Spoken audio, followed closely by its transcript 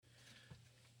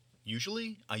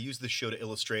Usually, I use this show to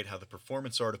illustrate how the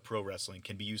performance art of pro wrestling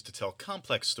can be used to tell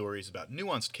complex stories about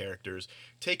nuanced characters,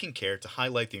 taking care to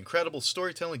highlight the incredible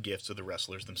storytelling gifts of the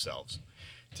wrestlers themselves.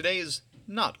 Today is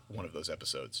not one of those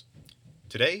episodes.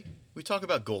 Today, we talk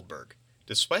about Goldberg.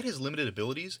 Despite his limited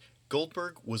abilities,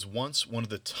 Goldberg was once one of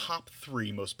the top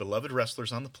 3 most beloved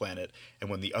wrestlers on the planet, and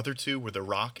when the other 2 were The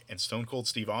Rock and Stone Cold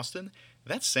Steve Austin,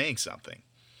 that's saying something.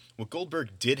 What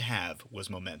Goldberg did have was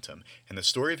momentum, and the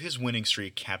story of his winning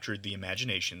streak captured the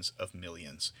imaginations of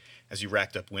millions. As he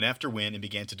racked up win after win and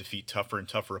began to defeat tougher and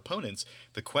tougher opponents,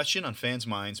 the question on fans'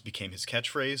 minds became his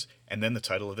catchphrase and then the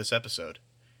title of this episode.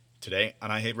 Today on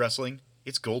I Hate Wrestling,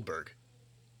 it's Goldberg.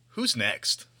 Who's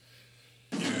next?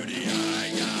 Do the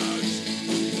eye gouge.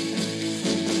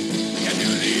 Yeah, do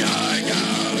the eye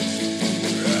gouge.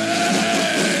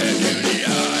 Do the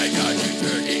eye gouge, you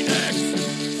turkey necks.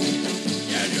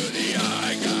 Yeah, do the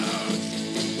eye gouge.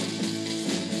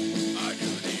 I do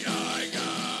the eye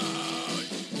gouge.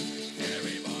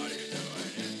 Everybody's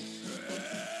doing it.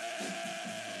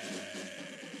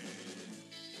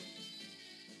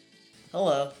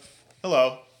 Hello.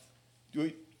 Hello.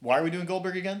 Why are we doing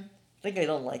Goldberg again? I think I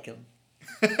don't like him.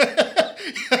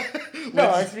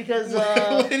 No, it's because...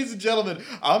 Ladies and gentlemen,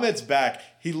 Ahmed's back.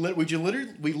 We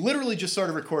literally just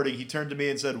started recording. He turned to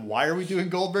me and said, "Why are we doing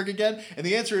Goldberg again?" And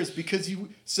the answer is because you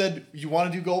said you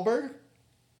want to do Goldberg?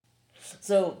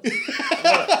 So, yeah,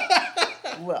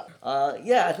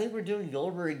 I think we're doing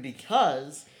Goldberg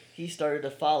because he started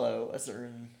to follow a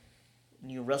certain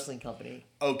new wrestling company.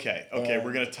 Okay,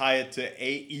 we're going to tie it to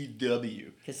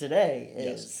AEW. Because today is...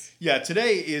 Yes. Yeah,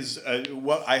 today is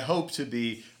what I hope to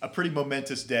be a pretty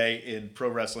momentous day in pro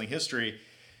wrestling history.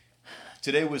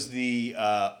 Today was the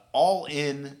All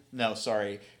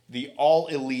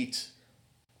Elite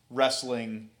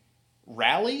Wrestling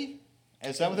Rally?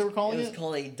 Is that what they were calling it? It was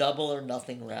called a Double or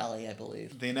Nothing Rally, I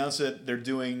believe. They announced that they're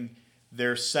doing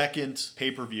their second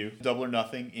pay-per-view, Double or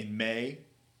Nothing, in May.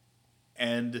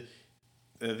 And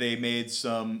they made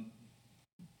some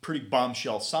pretty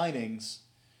bombshell signings,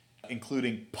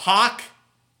 including Pac.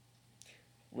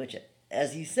 Which,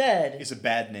 as you said... is a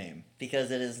bad name.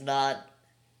 Because it is not...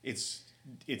 It's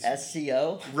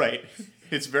SEO? Right.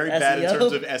 It's very bad in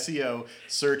terms of SEO,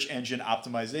 search engine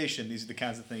optimization. These are the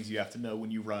kinds of things you have to know when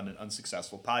you run an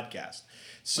unsuccessful podcast.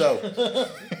 So,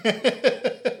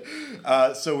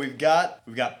 so we've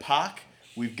got Pac,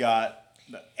 we've got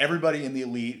everybody in the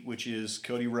Elite, which is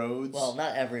Cody Rhodes. Well,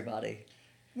 not everybody.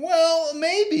 Well,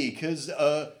 maybe, because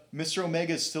Mr.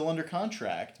 Omega is still under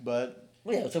contract, but...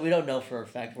 Well, yeah, so we don't know for a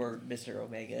fact where Mr.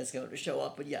 Omega is going to show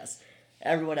up, but yes,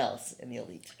 everyone else in the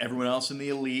Elite. Everyone else in the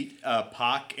Elite,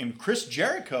 Pac and Chris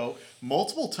Jericho,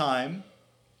 multiple-time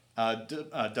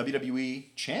WWE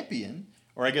champion,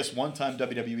 or I guess one-time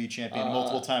WWE champion,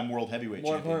 multiple-time World Heavyweight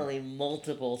more champion. More importantly,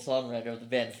 multiple songwriter of the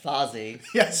band Fozzy.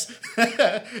 Yes.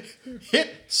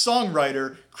 Hit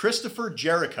songwriter Christopher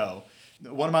Jericho.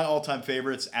 One of my all-time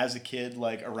favorites as a kid,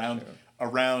 like around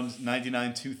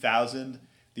 99, 2000,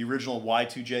 the original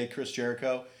Y2J Chris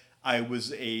Jericho. I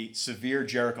was a severe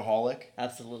Jerichoholic.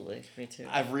 Absolutely. Me too.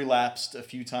 I've relapsed a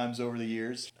few times over the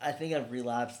years. I think I've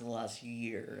relapsed in the last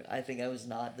year. I think I was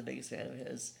not the biggest fan of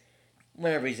his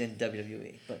whenever he's in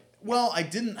WWE. But well, I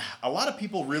didn't... A lot of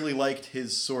people really liked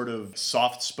his sort of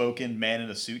soft-spoken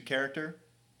man-in-a-suit character,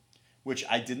 which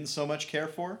I didn't so much care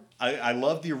for. I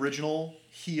love the original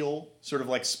heel, sort of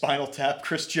like Spinal Tap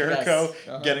Chris Jericho,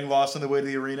 yes. Getting lost on the way to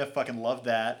the arena. Fucking loved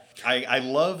that. I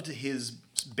loved his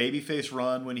babyface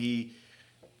run when he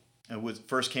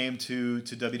first came to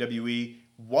WWE.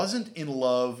 Wasn't in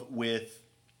love with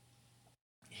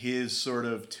his sort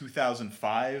of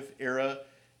 2005 era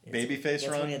babyface that's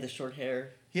run. When he had the short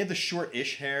hair. He had the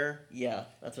short-ish hair. Yeah,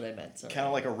 that's what I meant. Kind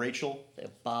of like a Rachel. Like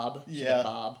a Bob. Yeah.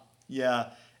 Bob. Yeah,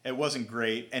 it wasn't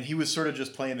great. And he was sort of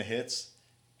just playing the hits.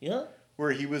 Yeah?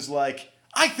 Where he was like,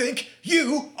 "I think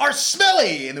you are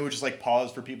smelly!" And they would just like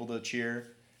pause for people to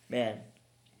cheer. Man,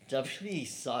 WWE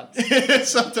sucks.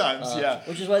 Sometimes, yeah.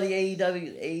 Which is why the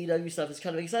AEW stuff is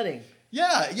kind of exciting.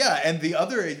 Yeah. And the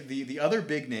other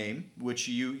big name, which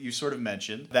you sort of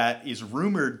mentioned, that is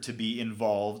rumored to be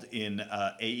involved in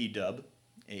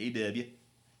AEW,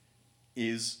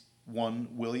 is one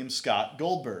William Scott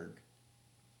Goldberg.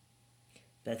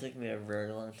 That took me a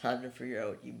very long time to figure out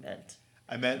what you meant.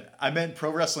 I meant pro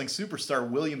wrestling superstar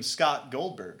William Scott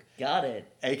Goldberg. Got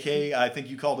it. AKA, I think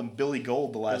you called him Billy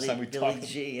Gold the last time we talked. Billy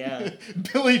G, yeah.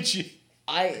 Billy G.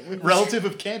 Relative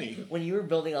of Kenny. When you were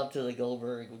building up to the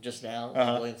Goldberg just now,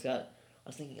 William Scott, I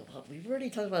was thinking, well, we've already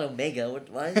talked about Omega.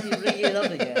 Why is he bringing it up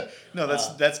again? No,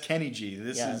 that's Kenny G.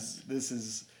 This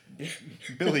is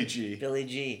Billy G. Billy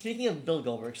G. Speaking of Bill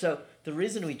Goldberg, so the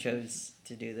reason we chose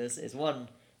to do this is one,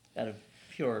 out of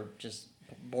pure just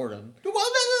boredom.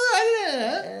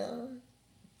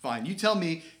 Fine, you tell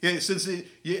me. Yeah, since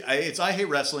it's I hate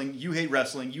wrestling, you hate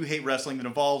wrestling that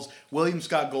involves William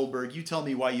Scott Goldberg. You tell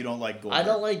me why you don't like Goldberg. I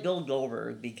don't like Bill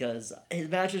Goldberg because his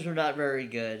matches were not very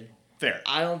good. Fair.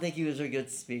 I don't think he was a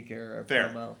good speaker or Fair.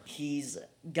 promo. He's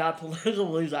got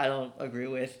political views I don't agree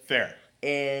with. Fair.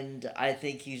 And I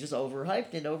think he's just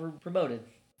overhyped and over promoted.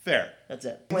 Fair. That's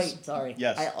it. Wait, sorry.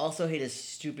 Yes. I also hate a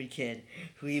stupid kid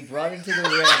who he brought into the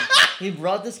ring. He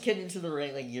brought this kid into the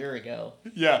ring like a year ago.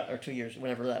 Yeah. Or 2 years,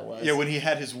 whenever that was. Yeah, when he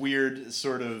had his weird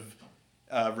sort of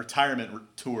retirement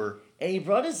tour. And he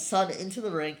brought his son into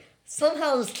the ring.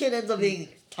 Somehow this kid ends up being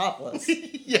topless.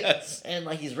 Yes. And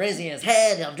like he's raising his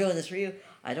head and I'm doing this for you.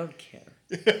 I don't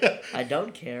care. I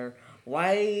don't care.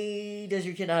 Why does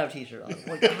your kid not have a t-shirt on?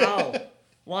 Like, how?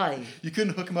 Why? You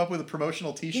couldn't hook him up with a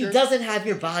promotional He t-shirt? doesn't have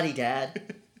your body,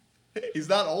 Dad. He's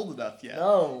not old enough yet.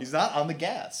 No. He's not on the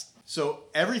gas. So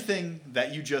everything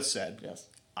that you just said, Yes.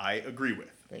 I agree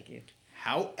with. Thank you.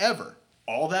 However,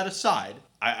 all that aside,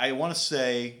 I want to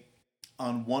say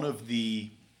on one of the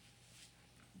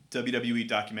WWE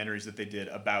documentaries that they did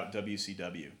about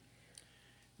WCW,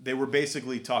 they were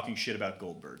basically talking shit about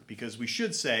Goldberg, because we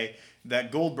should say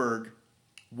that Goldberg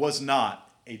was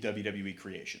not a WWE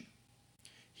creation.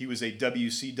 He was a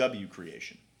WCW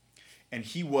creation. And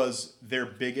he was their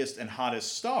biggest and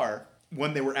hottest star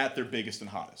when they were at their biggest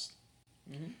and hottest.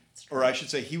 Mm-hmm. Or I should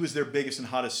say, he was their biggest and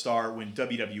hottest star when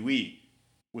WWE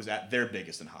was at their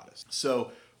biggest and hottest.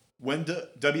 So when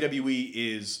WWE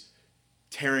is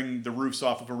tearing the roofs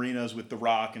off of arenas with The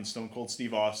Rock and Stone Cold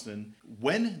Steve Austin,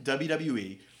 when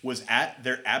WWE was at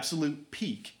their absolute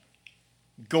peak,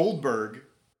 Goldberg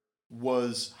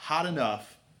was hot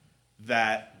enough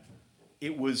that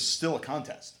it was still a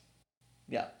contest.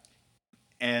 Yeah.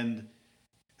 And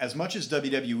as much as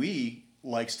WWE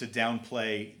likes to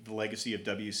downplay the legacy of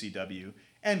WCW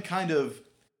and kind of,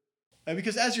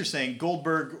 because as you're saying,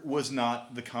 Goldberg was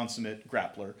not the consummate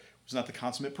grappler, was not the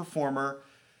consummate performer,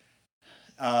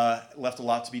 left a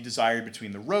lot to be desired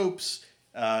between the ropes,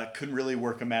 couldn't really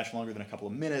work a match longer than a couple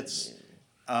of minutes.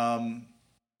 All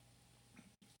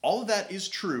of that is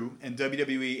true, and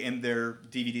WWE and their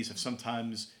DVDs have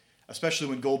sometimes, especially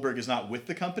when Goldberg is not with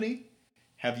the company,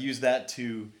 have used that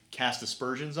to cast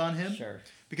aspersions on him. Sure.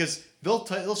 Because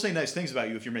they'll say nice things about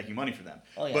you if you're making money for them.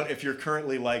 Oh, yeah. But if you're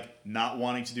currently like not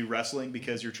wanting to do wrestling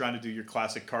because you're trying to do your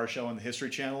classic car show on the History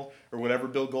Channel or whatever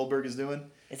Bill Goldberg is doing,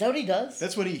 Is that what he does?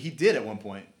 that's what he did at one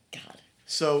point. God.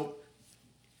 So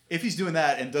if he's doing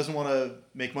that and doesn't want to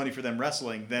make money for them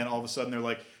wrestling, then all of a sudden they're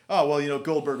like, oh, well,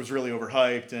 Goldberg was really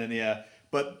overhyped, and yeah.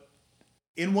 But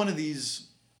in one of these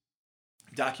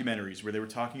documentaries where they were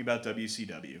talking about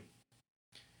WCW,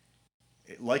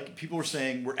 like people were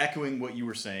saying, we're echoing what you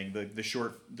were saying, the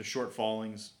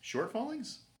shortcomings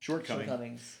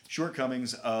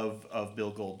of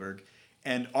Bill Goldberg.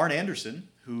 And Arn Anderson,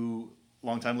 who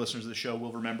longtime listeners of the show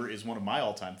will remember is one of my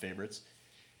all-time favorites,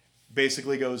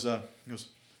 basically goes,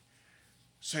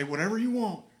 say whatever you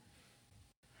want,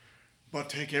 but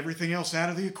take everything else out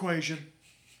of the equation.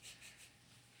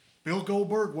 Bill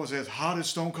Goldberg was as hot as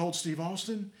Stone Cold Steve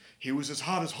Austin. He was as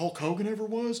hot as Hulk Hogan ever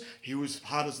was. He was as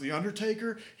hot as The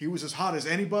Undertaker. He was as hot as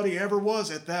anybody ever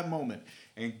was at that moment.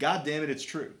 And God damn it, it's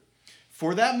true.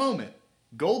 For that moment,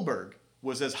 Goldberg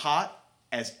was as hot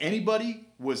as anybody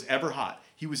was ever hot.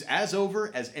 He was as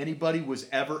over as anybody was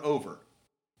ever over.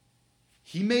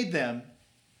 He made them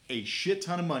a shit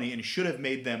ton of money and should have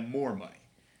made them more money.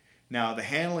 Now, the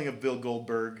handling of Bill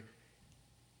Goldberg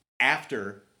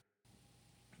after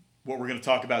what we're going to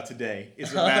talk about today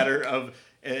is a matter of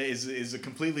is a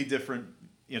completely different.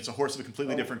 It's a horse of a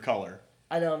completely different color.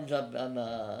 I know I'm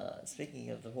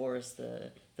speaking of the horse,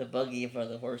 the buggy in front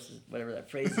of the horse, whatever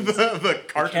that phrase is. the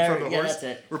cart in front of the horse. That's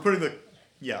it. We're putting the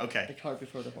okay. The cart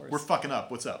before the horse. We're fucking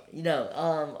up. What's up?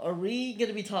 Are we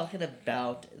gonna be talking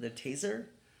about the taser?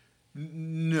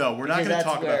 No, we're not going to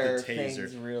talk about the taser.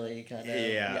 Things really kind of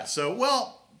yeah. So,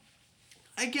 well,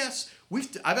 I guess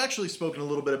I've actually spoken a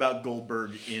little bit about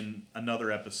Goldberg in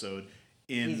another episode.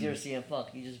 He's your CM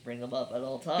Punk. You just bring him up at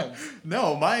all times.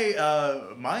 No,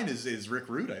 mine is Rick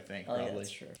Rude, I think. Oh, probably. yeah,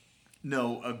 that's true.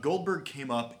 No, Goldberg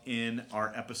came up in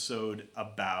our episode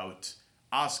about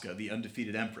Asuka, the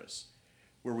undefeated Empress,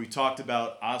 where we talked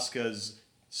about Asuka's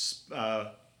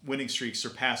winning streak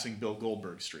surpassing Bill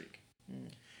Goldberg's streak.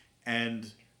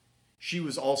 And she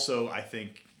was also, I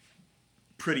think,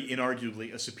 pretty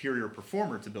inarguably a superior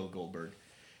performer to Bill Goldberg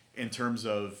in terms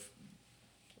of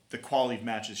the quality of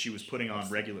matches she was putting on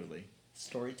regularly.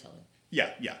 Storytelling.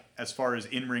 Yeah, yeah. As far as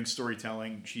in-ring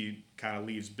storytelling, she kind of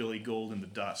leaves Billy Gold in the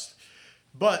dust.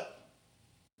 But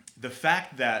the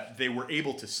fact that they were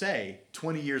able to say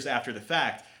 20 years after the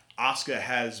fact, Asuka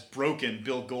has broken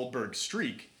Bill Goldberg's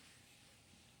streak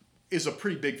is a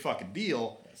pretty big fucking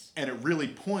deal. Yes. And it really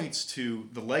points to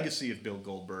the legacy of Bill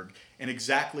Goldberg and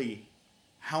exactly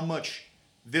how much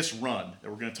this run that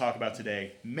we're going to talk about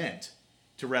today meant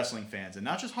to wrestling fans. And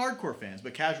not just hardcore fans,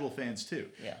 but casual fans too.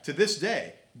 Yeah. To this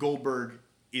day, Goldberg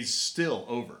is still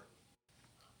over.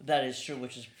 That is true,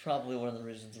 which is probably one of the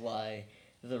reasons why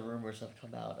the rumors have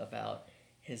come out about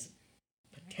his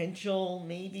potential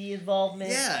maybe involvement.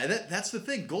 Yeah, that's the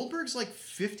thing. Goldberg's like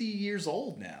 50 years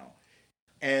old now.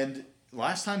 And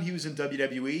last time he was in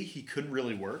WWE, he couldn't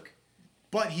really work.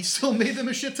 But he still made them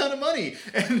a shit ton of money.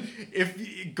 And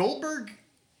if Goldberg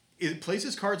plays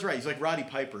his cards right, he's like Roddy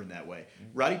Piper in that way.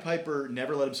 Roddy Piper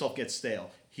never let himself get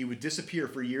stale. He would disappear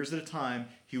for years at a time.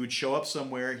 He would show up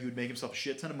somewhere. He would make himself a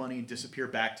shit ton of money and disappear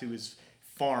back to his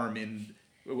farm in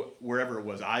wherever it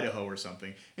was, Idaho or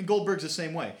something. And Goldberg's the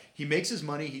same way. He makes his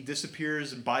money. He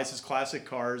disappears and buys his classic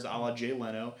cars, a la Jay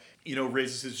Leno.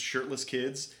 Raises his shirtless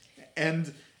kids,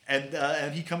 and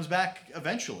he comes back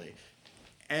eventually.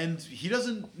 And he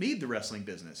doesn't need the wrestling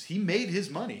business. He made his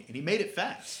money, and he made it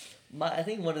fast. I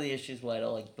think one of the issues why I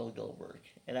don't like Bill Goldberg,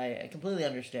 and I completely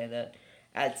understand that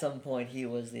at some point he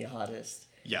was the hottest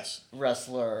Yes.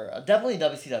 wrestler, definitely in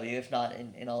WCW, if not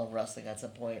in all of wrestling at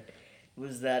some point,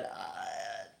 was that,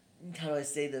 how do I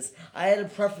say this? I had a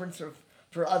preference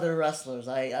for other wrestlers.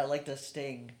 I liked the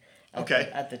Sting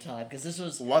at the time, because this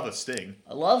was... Love a Sting.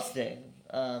 I love Sting.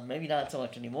 Maybe not so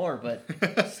much anymore,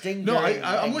 but Sting... No,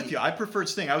 I'm with you. I preferred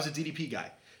Sting. I was a DDP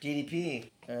guy. DDP.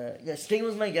 Yeah, Sting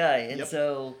was my guy, and Yep.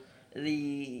 so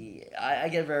I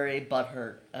get very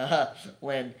butthurt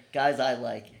when guys I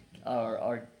like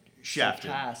are Shafted.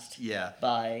 surpassed Yeah.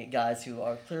 by guys who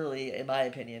are clearly, in my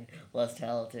opinion, less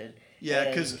talented. Yeah,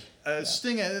 And- because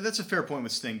Sting, that's a fair point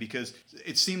with Sting, because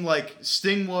it seemed like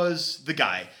Sting was the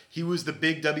guy. He was the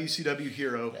big WCW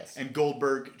hero, Yes. and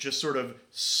Goldberg just sort of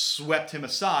swept him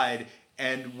aside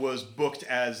and was booked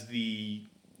as the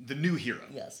new hero.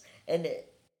 Yes, and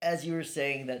as you were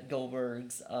saying, that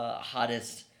Goldberg's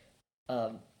hottest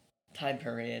time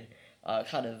period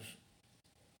kind of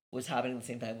was happening at the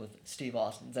same time with Steve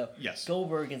Austin. So Yes.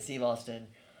 Goldberg and Steve Austin,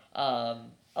 a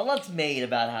lot's made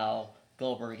about how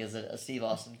Goldberg is a Steve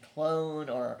Austin clone,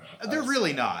 or They're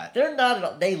really not. they're not at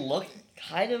all. They look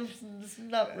kind of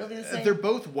not really the same. They're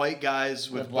both white guys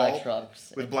with black bald-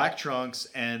 trunks. with black trunks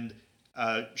and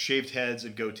shaved heads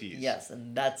and goatees. Yes,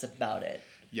 and that's about it.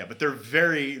 Yeah, but they're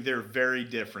very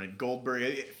different.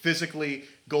 Goldberg, physically,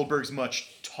 Goldberg's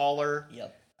much taller.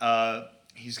 Yep.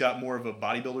 He's got more of a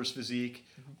bodybuilder's physique.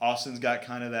 Austin's got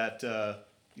kind of that.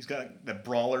 He's got that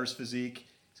brawler's physique.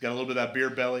 He's got a little bit of that beer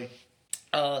belly.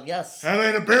 Yes. That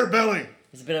ain't a beer belly.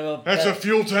 It's a bit of a. That's a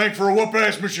fuel tank for a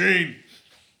whoop-ass machine.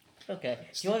 Okay.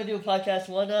 Do you want to do a podcast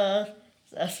one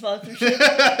sponsorship?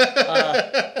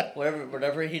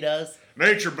 Whatever he does.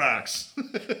 Nature Box.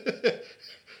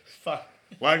 Fuck.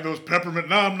 Like those peppermint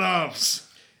nom-noms.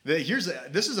 This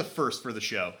is a first for the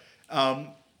show.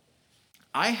 I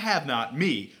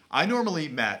normally,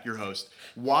 Matt, your host,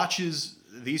 watches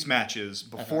these matches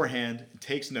beforehand,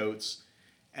 takes notes,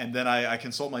 and then I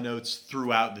consult my notes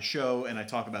throughout the show, and I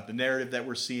talk about the narrative that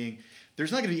we're seeing.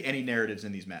 There's not going to be any narratives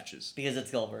in these matches. Because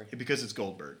it's Goldberg. Because it's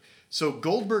Goldberg. So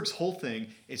Goldberg's whole thing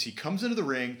is he comes into the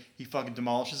ring, he fucking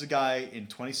demolishes a guy in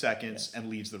 20 seconds, and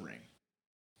leaves the ring.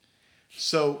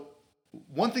 So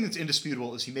one thing that's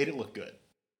indisputable is he made it look good.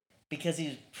 Because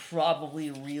he's probably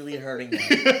really hurting them.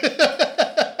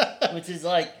 Which is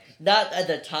like, not at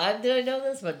the time did I know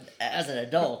this, but as an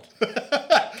adult,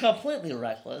 completely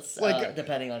reckless,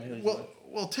 depending on who he's with.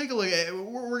 Well, take a look.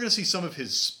 We're going to see some of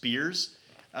his spears.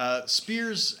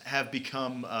 Spears have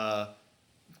become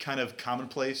kind of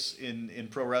commonplace in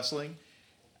pro wrestling.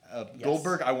 Yes.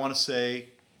 Goldberg, I want to say,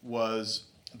 was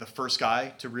the first guy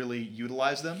to really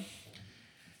utilize them.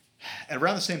 And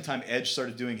around the same time, Edge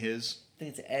started doing his. I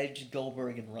think it's Edge,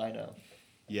 Goldberg, and Rhino.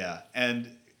 Yeah,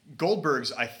 and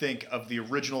Goldberg's, I think, of the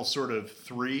original sort of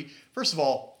three. First of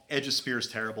all, Edge's spear is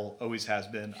terrible, always has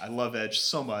been. I love Edge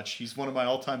so much. He's one of my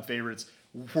all-time favorites.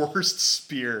 Worst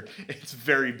spear. It's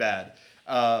very bad.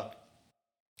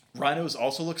 Rhino's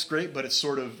also looks great, but it's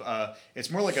sort of,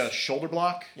 it's more like a shoulder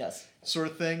block sort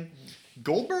of thing.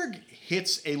 Goldberg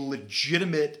hits a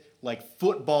legitimate, like,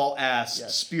 football-ass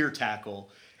spear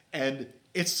tackle, and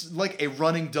it's like a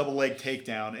running double leg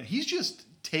takedown, and he's just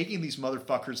taking these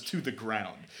motherfuckers to the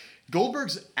ground.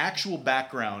 Goldberg's actual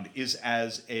background is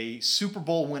as a Super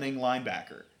Bowl winning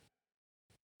linebacker.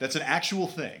 That's an actual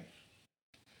thing.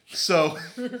 So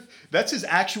that's his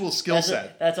actual skill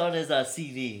set. That's on his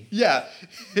CV. Yeah,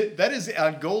 that is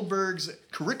on Goldberg's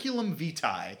curriculum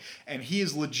vitae, and he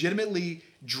is legitimately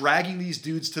dragging these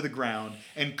dudes to the ground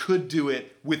and could do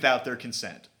it without their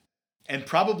consent, and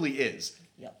probably is.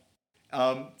 Yep.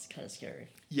 It's kind of scary.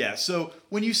 Yeah, so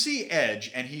when you see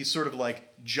Edge and he sort of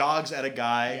like jogs at a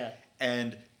guy Yeah.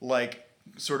 and like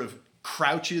sort of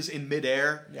crouches in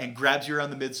midair and grabs you around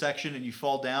the midsection and you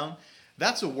fall down,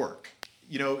 that's a work.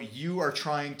 You know, you are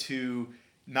trying to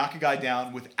knock a guy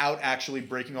down without actually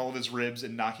breaking all of his ribs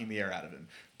and knocking the air out of him.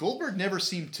 Goldberg never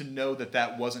seemed to know that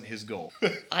that wasn't his goal.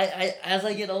 I as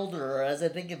I get older, or as I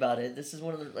think about it, this is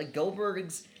one of the like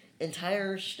Goldberg's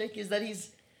entire shtick is that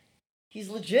he's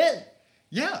legit,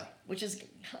 Yeah. which is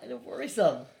kind of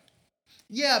worrisome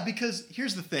Yeah, because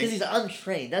here's the thing. because he's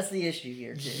untrained. That's the issue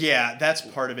here. Too. Yeah, that's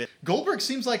part of it. Goldberg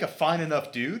seems like a fine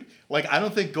enough dude. Like, I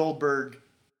don't think Goldberg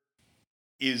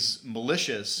is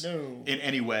malicious No. in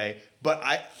any way. But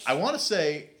I want to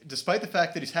say, despite the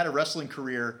fact that he's had a wrestling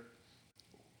career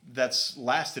that's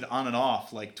lasted on and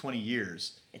off like 20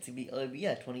 years, It's gonna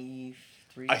be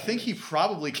 23. I think he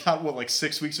probably got, like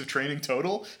 6 weeks of training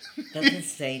total? That's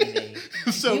insane to me.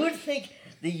 So- you would think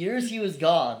the years he was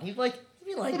gone, he'd be like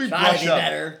Let me try to brush be up.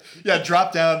 better. Yeah,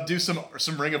 drop down, do some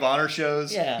Ring of Honor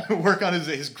shows. Yeah. Work on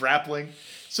his grappling.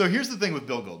 So here's the thing with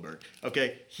Bill Goldberg.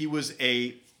 Okay, he was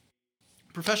a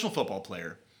professional football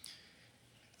player.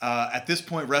 At this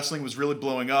point, wrestling was really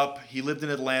blowing up. He lived in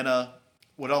Atlanta.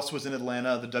 What else was in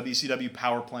Atlanta? The WCW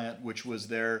Power Plant, which was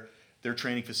their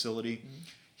training facility. Mm-hmm.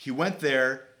 He went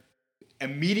there,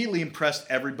 immediately impressed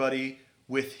everybody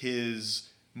with his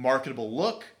marketable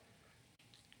look,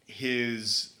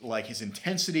 his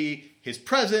intensity, his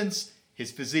presence,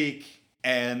 his physique,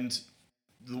 and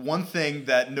the one thing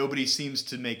that nobody seems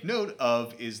to make note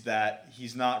of is that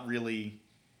he's not really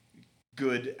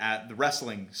good at the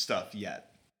wrestling stuff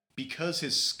yet. Because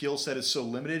his skill set is so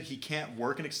limited, he can't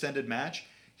work an extended match.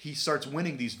 He starts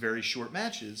winning these very short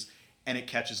matches, and it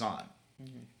catches on.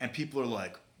 Mm-hmm. And people are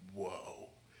like, whoa.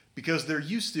 Because they're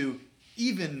used to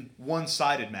even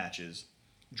one-sided matches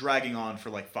dragging on for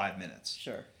like 5 minutes.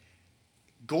 Sure.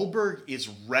 Goldberg is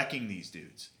wrecking these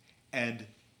dudes. And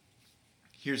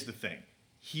here's the thing.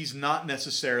 He's not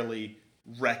necessarily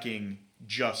wrecking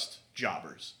just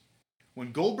jobbers.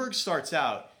 When Goldberg starts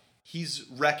out, he's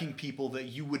wrecking people that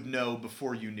you would know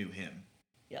before you knew him.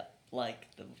 Yeah, like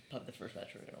the first match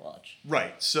we're going to watch.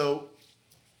 Right. So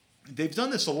they've done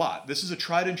this a lot. This is a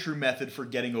tried and true method for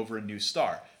getting over a new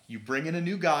star. You bring in a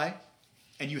new guy,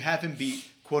 and you have him beat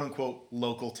quote-unquote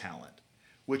local talent,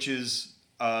 which is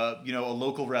a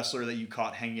local wrestler that you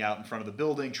caught hanging out in front of the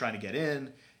building trying to get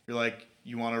in. You're like,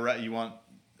 you want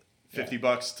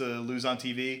 $50 to lose on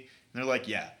TV? And they're like,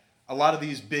 yeah. A lot of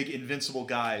these big invincible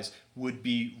guys would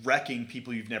be wrecking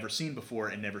people you've never seen before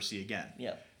and never see again.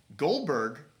 Yeah.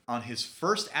 Goldberg, on his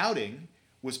first outing,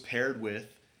 was paired with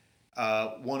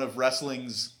one of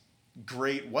wrestling's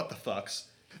great what the fucks,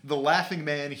 the Laughing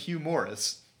Man Hugh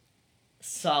Morris.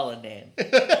 Solid name.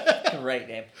 Great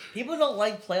name. People don't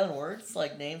like play on words,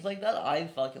 like names like that. I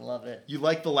fucking love it. You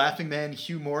like the Laughing Man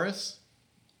Hugh Morris?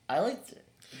 I like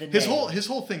the His name. his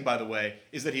whole thing, by the way,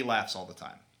 is that he laughs all the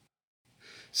time.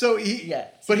 So he So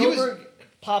but he was Goldberg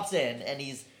pops in and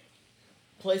he's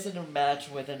placed in a match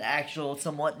with an actual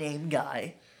somewhat named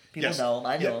guy. People know him.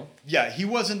 I know him. Yeah, he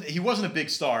wasn't a big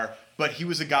star, but he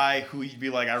was a guy who you'd be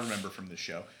like, I remember from this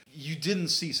show. You didn't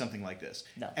see something like this.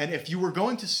 No. And if you were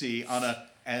going to see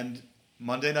and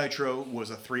Monday Nitro was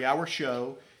a 3-hour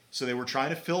show, so they were trying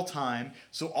to fill time.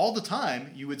 So all the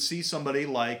time you would see somebody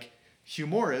like Hugh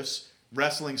Morris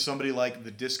wrestling somebody like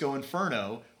the Disco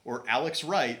Inferno or Alex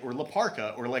Wright or La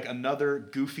Parka or like another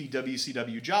goofy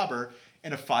WCW jobber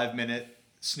in a 5-minute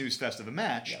snooze fest of a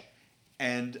match. Yep.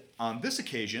 And on this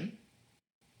occasion,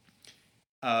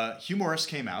 Hugh Morris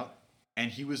came out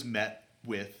and he was met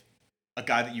with a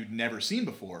guy that you'd never seen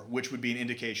before, which would be an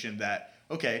indication that,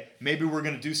 okay, maybe we're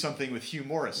going to do something with Hugh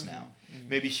Morris now. Mm-hmm.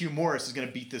 Maybe Hugh Morris is going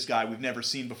to beat this guy we've never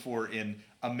seen before in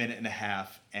a minute and a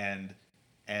half, and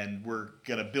we're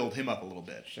going to build him up a little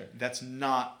bit. Sure. That's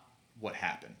not what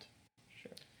happened.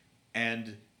 Sure.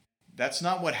 And that's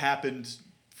not what happened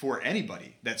for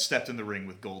anybody that stepped in the ring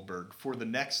with Goldberg for the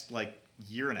next,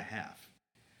 year and a half.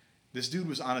 This dude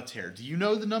was on a tear. Do you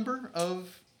know the number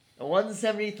of...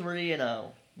 173-0.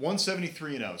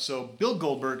 173-0. So Bill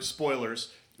Goldberg,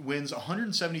 spoilers, wins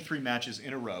 173 matches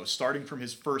in a row, starting from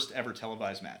his first ever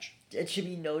televised match. It should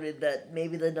be noted that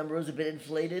maybe the number was a bit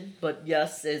inflated, but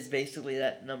yes, it's basically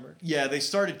that number. Yeah, they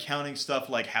started counting stuff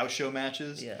like house show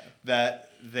matches that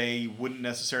they wouldn't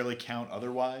necessarily count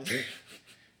otherwise.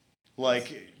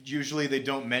 Usually they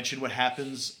don't mention what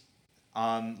happens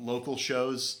on local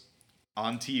shows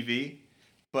on TV.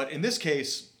 But in this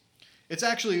case, it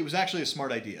was actually a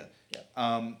smart idea.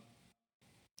 Yep.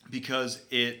 Because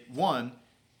it, one,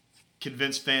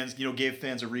 convinced fans, gave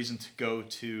fans a reason to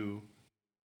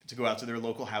go out to their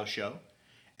local house show.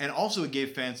 And also it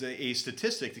gave fans a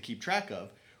statistic to keep track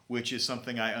of, which is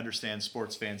something I understand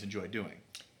sports fans enjoy doing.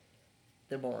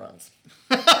 They're morons.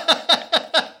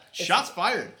 Shots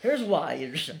fired. Here's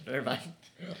why. Never mind.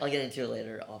 I'll get into it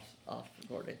later off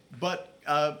recording. But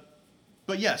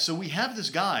yeah, so we have this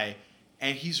guy,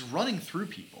 and he's running through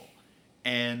people.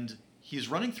 And he's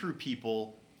running through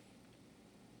people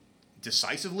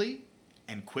decisively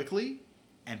and quickly,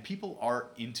 and people are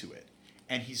into it.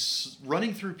 And he's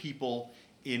running through people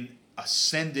in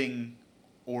ascending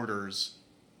orders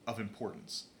of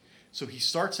importance. So he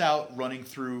starts out running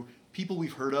through people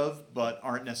we've heard of but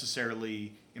aren't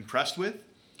necessarily impressed with.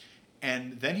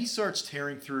 And then he starts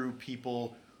tearing through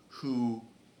people who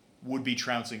would be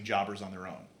trouncing jobbers on their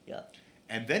own. Yeah.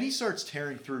 And then he starts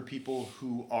tearing through people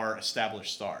who are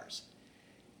established stars.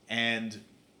 And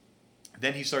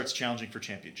then he starts challenging for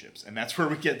championships. And that's where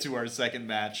we get to our second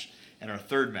match and our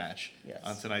third match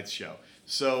on tonight's show.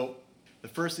 So the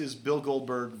first is Bill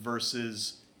Goldberg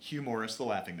versus Hugh Morris, the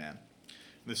Laughing Man.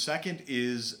 The second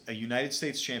is a United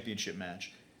States Championship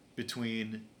match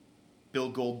between Bill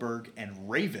Goldberg and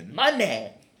Raven. My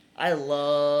man. I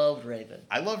loved Raven.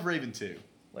 I love Raven too.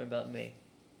 What about me?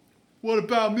 What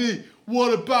about me?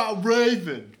 What about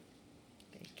Raven?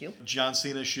 Thank you. John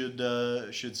Cena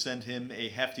should send him a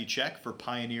hefty check for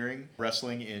pioneering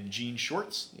wrestling in jean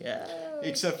shorts. Yeah.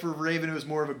 Except for Raven, it was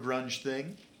more of a grunge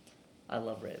thing. I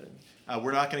love Raven.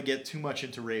 We're not going to get too much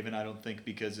into Raven, I don't think,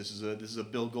 because this is a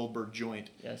Bill Goldberg joint.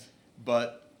 Yes.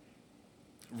 But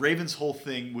Raven's whole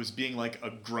thing was being like a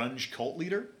grunge cult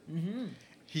leader. Mm-hmm.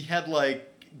 He had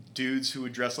like dudes who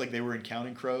would dress like they were in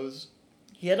Counting Crows.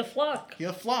 He had a flock. He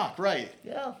had a flock, right?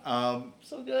 Yeah.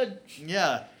 So good.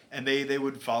 Yeah, and they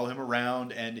would follow him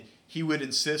around, and he would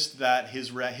insist that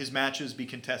his matches be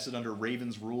contested under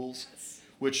Raven's rules,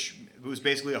 which was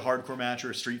basically a hardcore match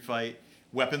or a street fight.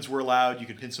 Weapons were allowed. You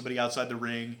could pin somebody outside the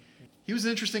ring. He was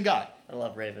an interesting guy. I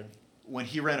love Raven. When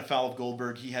he ran afoul of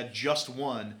Goldberg, he had just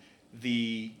won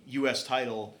the U.S.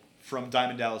 title from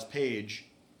Diamond Dallas Page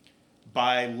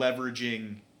by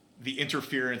leveraging the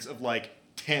interference of like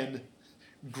 10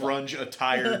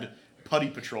 grunge-attired putty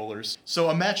patrollers. So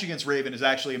a match against Raven is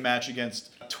actually a match against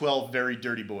 12 very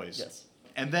dirty boys. Yes.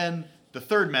 And then the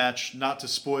third match, not to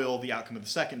spoil the outcome of the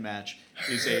second match,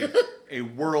 is a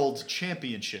world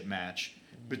championship match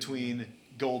between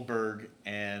Goldberg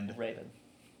and Raven.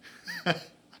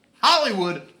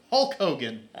 Hollywood Hulk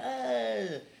Hogan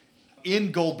Uh,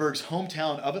 in Goldberg's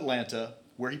hometown of Atlanta,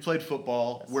 where he played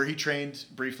football, where he trained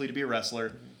briefly to be a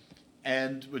wrestler,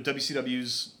 and with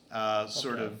WCW's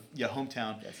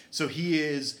hometown. Yes. So he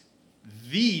is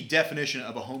the definition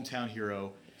of a hometown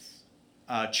hero,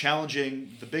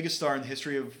 challenging the biggest star in the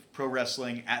history of pro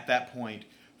wrestling at that point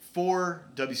for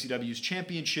WCW's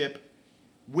championship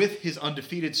with his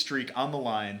undefeated streak on the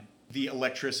line. The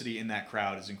electricity in that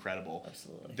crowd is incredible.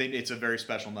 Absolutely. It's a very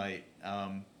special night.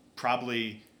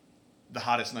 Probably the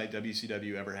hottest night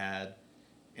WCW ever had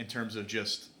in terms of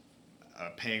just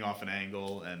paying off an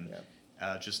angle and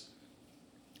just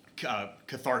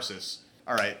catharsis.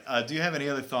 All right. Do you have any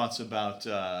other thoughts about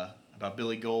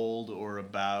Billy Gold or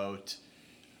about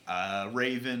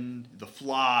Raven, The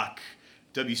Flock,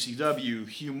 WCW,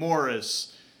 Hugh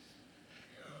Morris?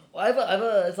 Well, I have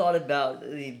a thought about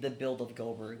the build of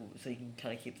Goldberg, so you can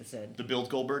kind of keep this in. The build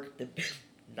Goldberg?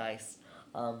 Nice.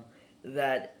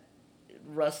 That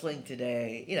wrestling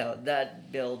today,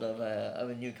 that build of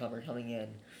a newcomer coming in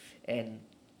and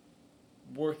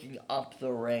working up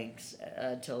the ranks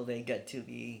until they get to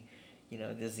the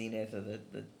zenith of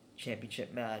the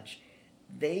championship match.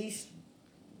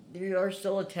 There are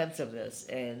still attempts of this,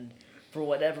 and for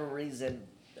whatever reason,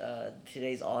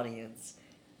 today's audience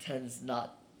tends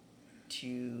not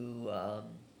to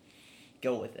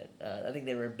go with it. I think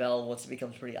they rebel once it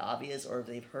becomes pretty obvious, or if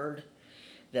they've heard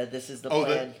that this is the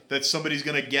plan. That somebody's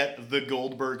going to get the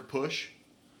Goldberg push?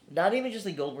 Not even just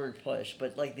the Goldberg push,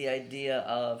 but like the idea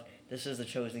of this is the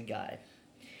chosen guy.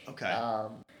 Okay.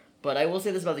 But I will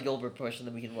say this about the Goldberg push, and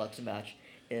then we can watch the match,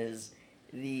 is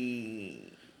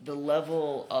the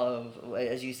level of,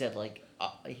 as you said, like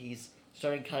he's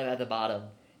starting kind of at the bottom,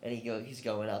 and he's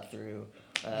going up through.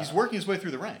 He's working his way through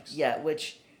the ranks. Yeah,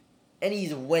 and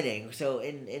he's winning. So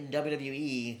in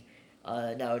WWE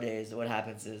nowadays, what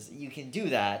happens is you can do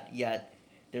that, yet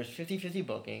there's 50-50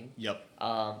 booking. Yep.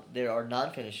 There are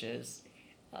non-finishes.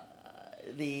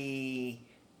 The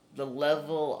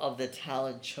level of the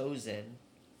talent chosen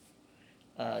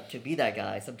to be that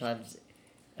guy. Sometimes,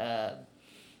 how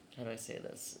do I say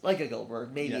this? Like a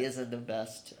Goldberg, maybe Yeah. isn't the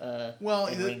best Well,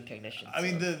 ring technician. I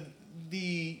mean, so.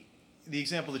 the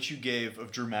example that you gave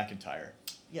of Drew McIntyre,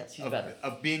 Yes, he's of, better.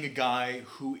 of being a guy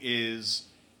who is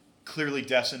clearly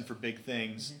destined for big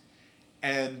things,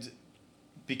 and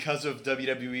because of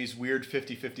WWE's weird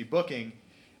 50-50 booking,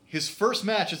 his first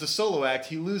match as a solo act,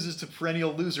 he loses to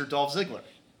perennial loser Dolph Ziggler.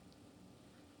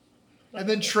 And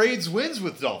then trades wins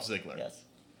with Dolph Ziggler. Yes.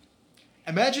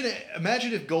 Imagine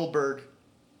if Goldberg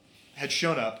had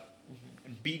shown up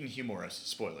and beaten Hugh Morris.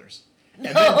 Spoilers.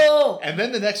 And No! Then, and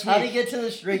then the next week... How do you get to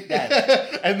the streak then?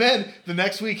 and then the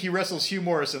next week he wrestles Hugh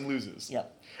Morris and loses.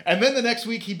 Yep. And then the next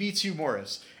week he beats Hugh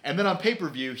Morris. And then on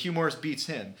pay-per-view, Hugh Morris beats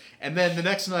him. And then the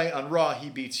next night on Raw, he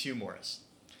beats Hugh Morris.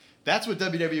 That's what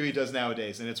WWE does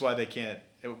nowadays, and it's why they can't...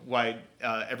 Why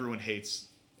everyone hates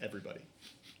everybody.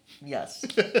 Yes.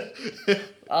 The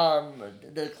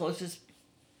closest,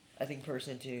 I think,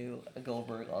 person to a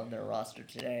Goldberg on their roster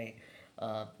today,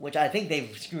 which I think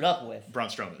they've screwed up with, Braun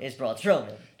Strowman. is Braun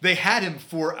Strowman. They had him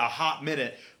for a hot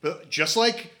minute, but just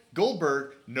like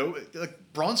Goldberg,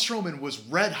 Braun Strowman was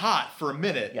red hot for a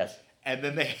minute. Yes. And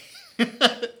then they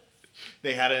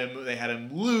they had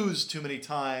him lose too many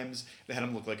times. They had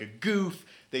him look like a goof.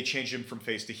 They changed him from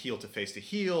face to heel to face to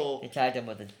heel. They tagged him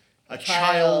with A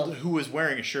child who was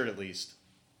wearing a shirt at least.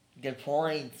 Good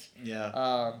point.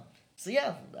 Yeah. So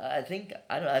yeah, I think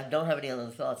I don't have any other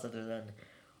thoughts other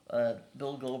than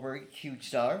Bill Goldberg, huge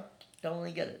star. Don't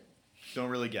really get it. Don't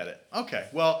really get it. Okay.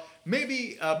 Well,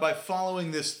 maybe by following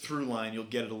this through line, you'll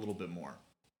get it a little bit more.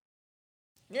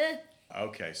 Yeah.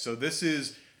 Okay. So this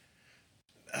is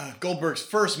Goldberg's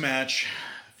first match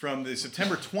from the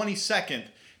September 22nd,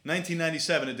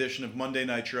 1997 edition of Monday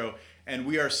Nitro. And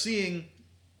we are seeing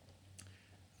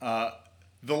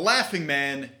the Laughing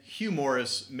Man, Hugh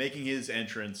Morris, making his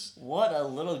entrance. What a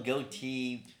little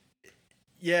goatee.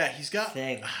 Yeah, he's got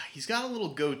a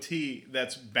little goatee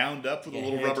that's bound up with a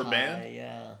little hair rubber tie, band.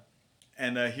 Yeah.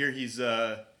 And here he's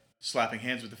slapping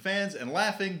hands with the fans and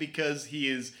laughing because he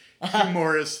is Hugh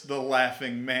Morris, the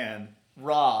Laughing Man.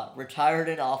 Raw, retired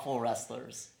and awful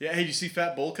wrestlers. Yeah, hey, did you see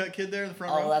Fat Bowl Cut Kid there in the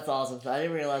front Oh, row? that's awesome. So I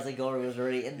didn't realize that Goldberg was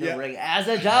already in the Yeah. ring as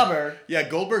a jobber. Yeah,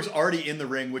 Goldberg's already in the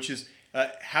ring, which is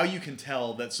how you can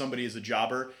tell that somebody is a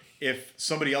jobber. If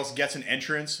somebody else gets an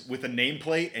entrance with a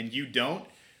nameplate and you don't,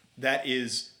 that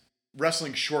is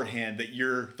wrestling shorthand that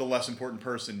you're the less important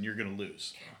person, you're going to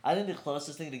lose. I think the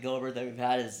closest thing to Goldberg that we've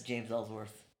had is James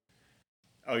Ellsworth.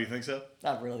 Oh, you think so?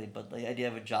 Not really, but the idea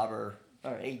of a jobber,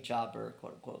 or a jobber,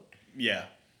 quote unquote. Yeah.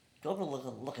 Goldberg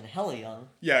looking hella young.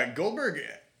 Yeah, Goldberg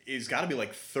is got to be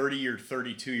like 30 or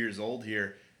 32 years old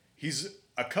here. He's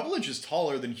a couple inches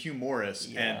taller than Hugh Morris,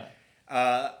 Yeah.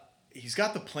 and he's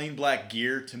got the plain black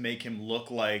gear to make him look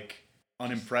like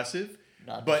unimpressive.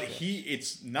 Not But shit.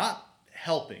 it's not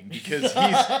helping because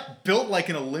he's built like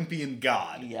an Olympian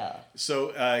god. Yeah.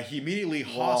 So he immediately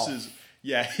hosses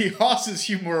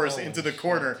Hugh Morris Holy into the shit.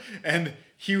 corner, and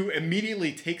Hugh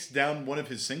immediately takes down one of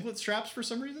his singlet straps for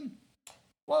some reason.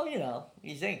 Well, you know,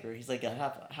 he's angry. He's like a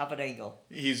half an angle.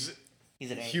 He's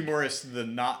He's an Hugh angry. Morris, the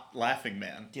not laughing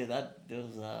man. Dude,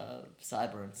 those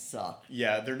sideburns suck.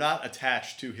 Yeah, they're not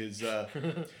attached to his.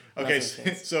 Okay, That's what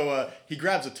it is. so he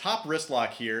grabs a top wrist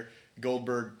lock here.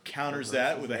 Goldberg counters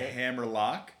that Reverses with a it. hammer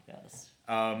lock. Yes.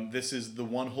 This is the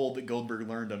one hold that Goldberg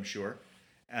learned, I'm sure.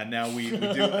 And now we do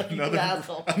You another,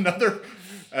 asshole. and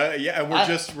we're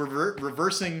just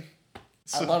reversing.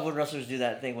 I love when wrestlers do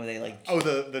that thing where they like. Oh,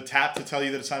 the tap to tell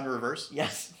you that it's time to reverse.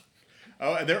 Yes.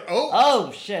 Oh, and there.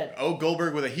 Oh shit.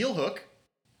 Goldberg with a heel hook.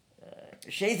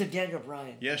 Shades of Daniel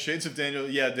Bryan. Yeah, shades of Daniel.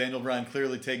 Yeah, Daniel Bryan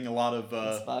clearly taking a lot of.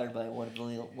 Inspired by one of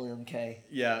William K.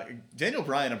 Yeah, Daniel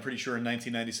Bryan, I'm pretty sure in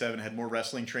 1997 had more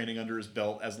wrestling training under his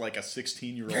belt as like a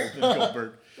 16-year-old than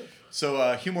Goldberg.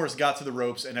 So Hugh Morris got to the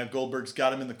ropes, and now Goldberg's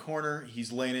got him in the corner.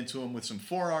 He's laying into him with some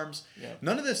forearms. Yeah.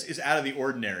 None of this is out of the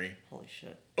ordinary. Holy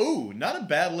shit. Oh, not a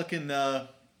bad looking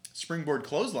springboard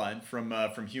clothesline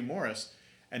from Hugh Morris.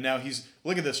 And now he's,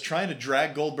 look at this, trying to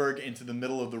drag Goldberg into the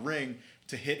middle of the ring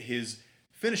to hit his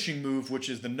finishing move, which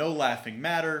is the no laughing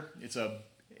matter. It's a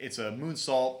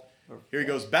moonsault. Here he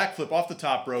goes, backflip off the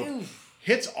top rope,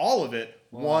 hits all of it.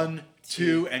 One,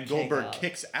 two, and Goldberg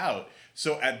kicks out.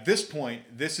 So at this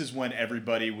point, this is when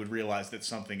everybody would realize that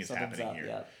something's happening up, here.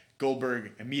 yeah.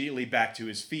 Goldberg immediately back to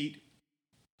his feet.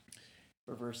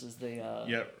 Reverses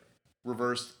the.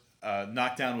 Reversed,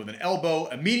 knocked down with an elbow,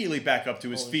 immediately back up to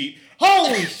his feet.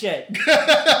 Holy shit!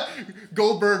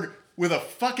 Goldberg with a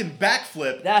fucking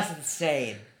backflip. That's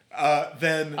insane.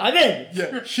 Then I'm in.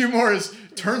 yeah, Hugh Morris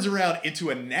turns around into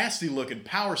a nasty looking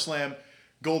power slam. Oh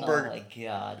Goldberg my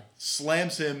god.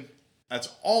 slams him That's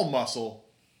all muscle.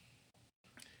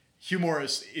 Hugh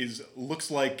Morris looks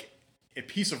like a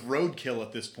piece of roadkill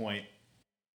at this point.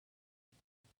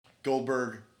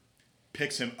 Goldberg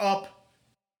picks him up.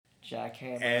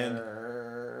 Jackhammer. And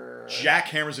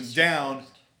jackhammers him down.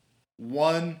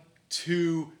 1,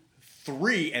 2,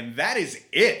 3, and that is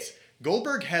it.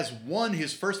 Goldberg has won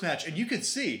his first match, and you can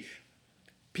see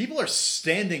people are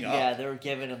standing up. Yeah, they were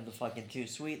giving him the fucking too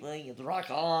sweetly. The rock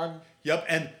on. Yep,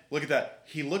 and look at that.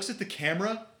 He looks at the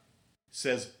camera,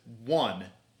 says 1,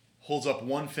 holds up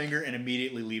one finger, and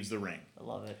immediately leaves the ring. I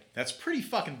love it. That's pretty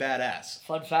fucking badass.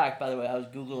 Fun fact, by the way, I was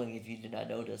Googling if you did not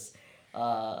notice.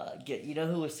 You know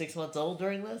who was 6 months old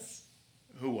during this?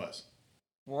 Who was?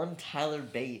 One Tyler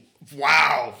Bate.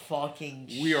 Wow. Fucking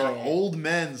shit. We are old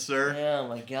men, sir. Oh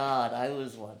my god. I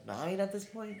was, 9 at this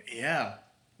point? Yeah.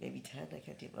 Maybe 10? I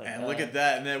can't think about And look at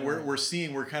that. And then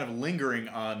we're kind of lingering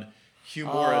on Hugh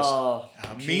Morris.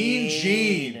 Mean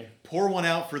Gene. Pour one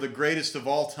out for the greatest of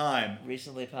all time.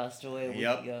 Recently passed away a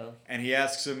week ago. And he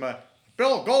asks him,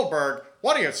 Bill Goldberg,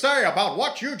 what do you say about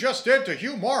what you just did to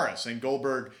Hugh Morris? And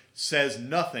Goldberg says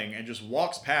nothing and just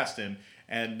walks past him.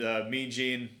 And Mean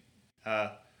Gene,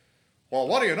 well,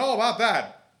 what do you know about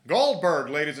that? Goldberg,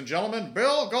 ladies and gentlemen,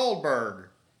 Bill Goldberg.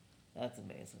 That's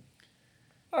amazing.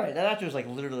 All right, that actor was like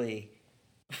literally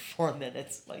 4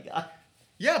 minutes. My God.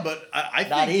 Yeah, but I think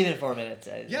not even 4 minutes.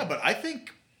 Yeah, but I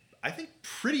think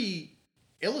pretty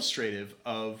illustrative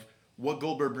of what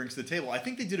Goldberg brings to the table. I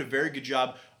think they did a very good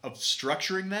job of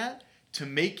structuring that to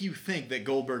make you think that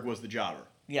Goldberg was the jobber.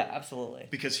 Yeah, absolutely.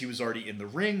 Because he was already in the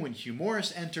ring when Hugh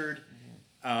Morris entered.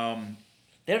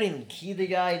 They don't even key the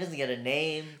guy. He doesn't get a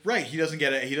name. Right, he doesn't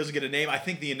get a name. I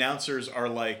think the announcers are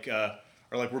like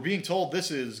we're being told this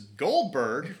is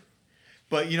Goldberg,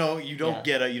 but you don't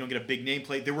get a big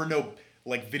nameplate. There were no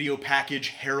like video package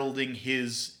heralding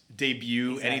his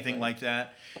debut, anything like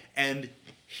that. And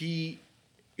he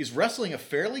is wrestling a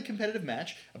fairly competitive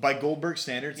match by Goldberg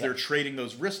standards. Yep. They're trading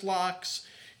those wrist locks.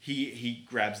 He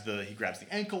grabs the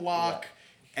ankle lock,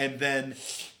 and then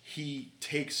he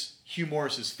takes Hugh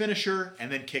Morris's finisher and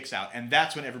then kicks out. And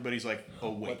that's when everybody's like,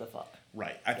 oh wait. What the fuck?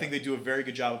 Right. I think they do a very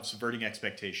good job of subverting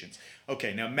expectations.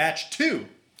 Okay, now match 2.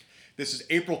 This is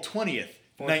April 20th,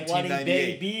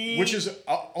 1998, baby. which is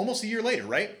almost a year later,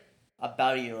 right?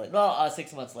 About a year later. Well,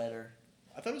 6 months later.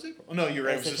 I thought it was April. Oh, no, you're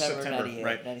right. It was just September, 98,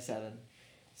 right? 97.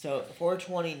 So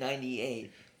 4/20/98.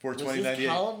 4/20/98. Was this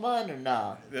Columbine or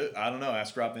nah? I don't know.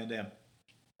 Ask Rob Van Dam.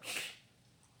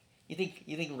 You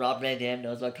think Rob Van Dam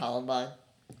knows about Columbine?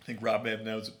 I think Rob Van Dam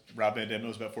knows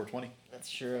about 420.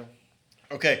 That's true.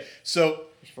 Okay, so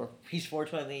he's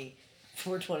 420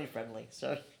 friendly.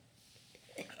 So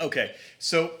okay,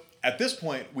 so at this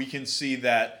point we can see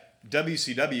that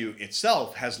WCW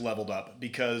itself has leveled up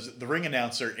because the ring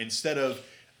announcer, instead of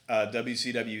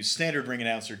WCW's standard ring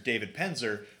announcer David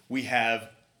Penzer, we have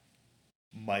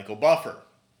Michael Buffer.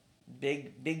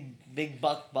 Big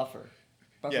buck Buffer.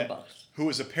 Buffer Bucks. Who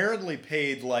is apparently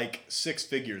paid like 6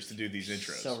 figures to do these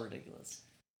intros. So ridiculous.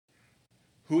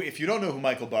 Who, if you don't know who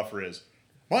Michael Buffer is,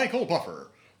 Michael Buffer,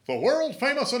 the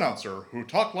world-famous announcer who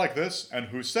talked like this and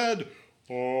who said,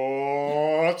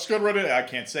 oh, let's get rid of it. I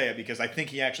can't say it because I think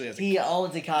he actually has He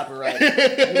owns a copyright.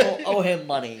 We'll owe him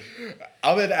money.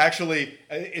 Ahmed actually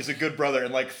is a good brother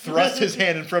and like thrust his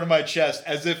hand in front of my chest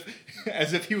as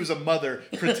if he was a mother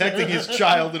protecting his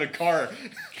child in a car.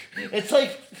 It's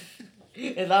like,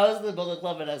 if I was in the Bullet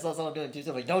Club and I saw someone doing two,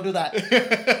 I'm like, don't do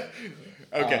that.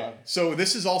 Okay, so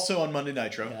this is also on Monday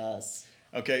Nitro. Yes.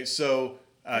 Okay, so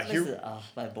here,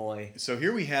 my boy. So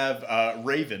here we have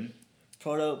Raven.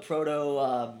 Proto.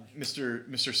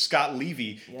 Mr. Scott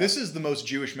Levy. Yep. This is the most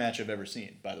Jewish match I've ever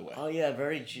seen, by the way. Oh yeah,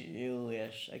 very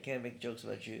Jewish. I can't make jokes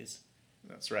about Jews.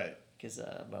 That's right. Because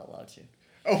I'm not allowed to.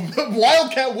 Oh,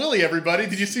 Wildcat Willie, everybody!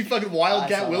 Did you see fucking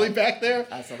Wildcat Willie back there?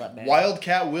 I saw that man.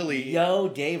 Wildcat Willie. Yo,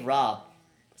 Dave Robb.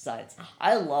 Science.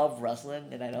 I love wrestling,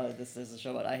 and I know this is a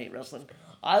show about I hate wrestling.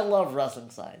 I love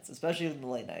wrestling science, especially in the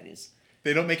late 90s.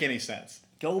 They don't make any sense.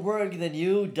 Goldberg, the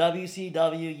new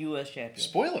WCW US champion.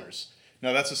 Spoilers.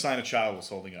 No, that's a sign a child was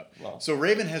holding up. Well. So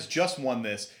Raven has just won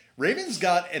this. Raven's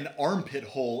got an armpit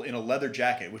hole in a leather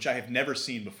jacket, which I have never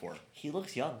seen before. He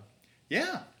looks young.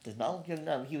 Yeah. Does not look young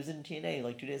enough. He was in TNA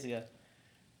like 2 days ago.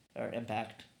 Or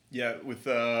Impact. Yeah, with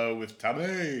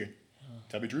Tommy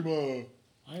Dreamer.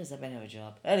 Why does that man have a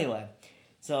job? Anyway,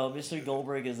 so Mr.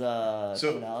 Goldberg is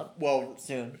coming out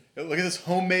soon. Look at this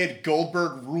homemade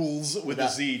Goldberg Rules with a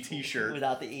Z t-shirt.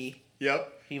 Without the E.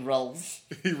 Yep. He rolls.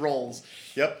 He rolls.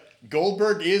 Yep.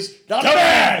 Goldberg is the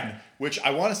man! Which I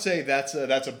want to say that's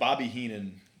a Bobby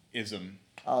Heenan-ism.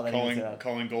 Oh,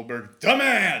 calling Goldberg the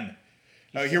man!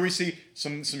 Here we see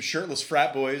some shirtless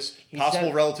frat boys, possible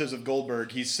seven- relatives of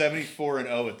Goldberg. He's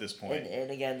 74-0 at this point.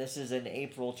 And again, this is in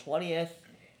April 20th.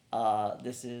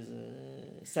 This is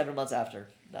 7 months after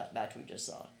that match we just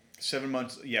saw. 7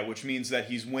 months, yeah, which means that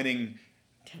he's winning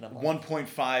 10 a month.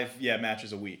 1.5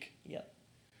 matches a week. Yep.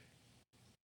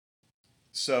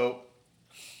 So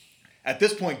at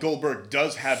this point, Goldberg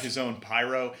does have his own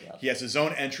pyro. Yep. He has his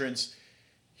own entrance.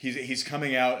 He's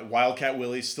coming out. Wildcat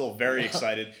Willie's still very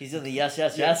excited. He's in the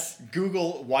yes.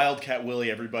 Google Wildcat Willie,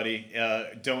 everybody.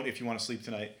 Don't if you want to sleep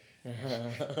tonight.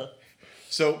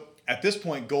 So at this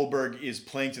point, Goldberg is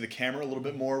playing to the camera a little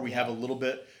bit more. We have a little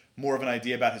bit more of an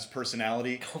idea about his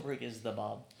personality. Goldberg is the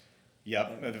bomb.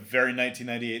 Yep, a very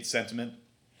 1998 sentiment.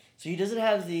 So he doesn't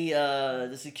have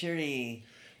the security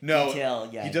detail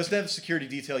yet. He doesn't have the security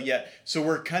detail yet. So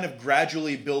we're kind of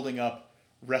gradually building up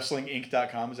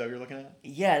WrestlingInc.com. Is that what you're looking at?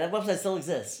 Yeah, that website still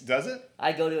exists. Does it?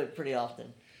 I go to it pretty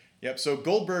often. Yep. So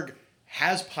Goldberg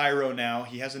has pyro now.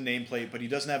 He has a nameplate, but he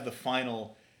doesn't have the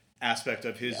final aspect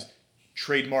of his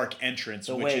trademark entrance,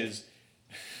 which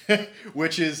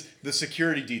is the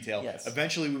security detail. Yes.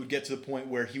 Eventually, we would get to the point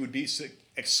where he would be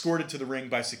escorted to the ring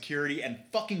by security and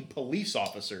fucking police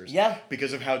officers. Yeah.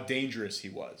 Because of how dangerous he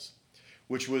was,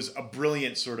 which was a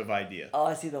brilliant sort of idea. Oh,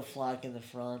 I see the flag in the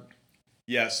front.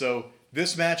 Yeah. So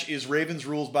this match is Raven's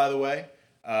rules, by the way.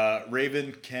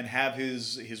 Raven can have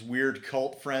his weird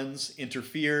cult friends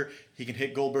interfere. He can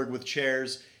hit Goldberg with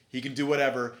chairs. He can do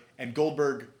whatever. And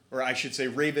Goldberg, or I should say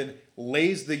Raven,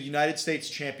 lays the United States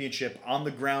Championship on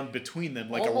the ground between them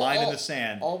like a line in the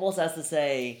sand. Almost has to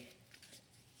say,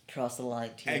 cross the line,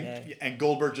 TNA. And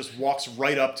Goldberg just walks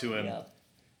right up to him. Yeah.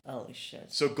 Holy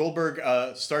shit. So Goldberg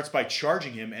starts by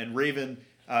charging him, and Raven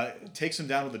takes him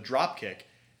down with a drop kick.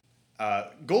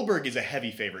 Goldberg is a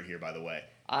heavy favorite here, by the way.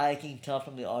 I can tell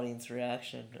from the audience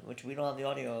reaction, which we don't have the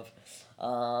audio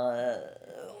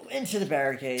of, into the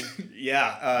barricade.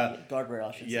 Yeah. Guardrail,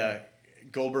 I should say. Yeah.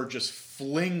 Goldberg just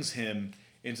flings him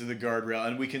into the guardrail,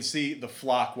 and we can see the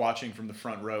flock watching from the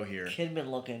front row here. Kidman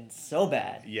looking so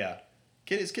bad. Yeah.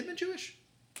 Is Kidman Jewish?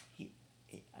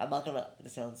 I'm not gonna.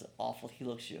 This sounds awful. He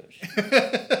looks Jewish.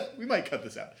 We might cut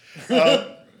this out.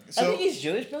 I think he's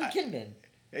Jewish. Billy Kidman.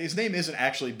 His name isn't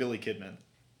actually Billy Kidman.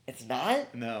 It's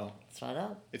not? No. Let's find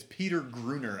out. It's Peter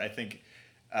Gruner, I think,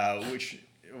 which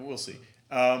we'll see.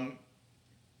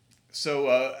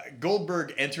 So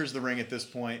Goldberg enters the ring at this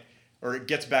point, or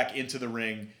gets back into the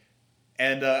ring,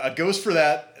 and goes for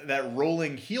that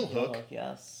rolling heel hook.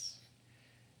 Yes.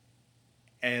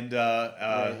 And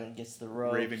Raven gets the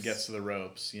ropes. Raven gets to the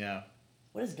ropes, yeah.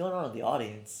 What is going on with the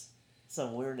audience?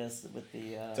 Some weirdness with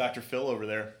the... Dr. Phil over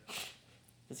there.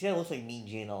 This guy looks like Mean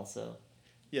Gene also.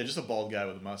 Yeah, just a bald guy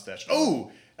with a mustache.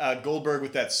 Oh! Goldberg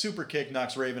with that super kick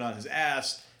knocks Raven on his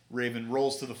ass. Raven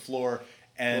rolls to the floor.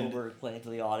 And Goldberg playing to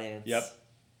the audience. Yep.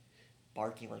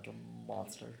 Barking like a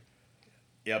monster.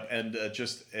 Yep, and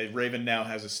Raven now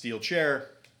has a steel chair.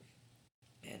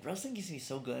 Man, wrestling gets me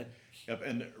so good. Yep,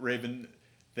 and Raven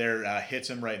there hits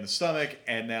him right in the stomach,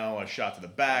 and now a shot to the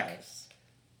back. Nice.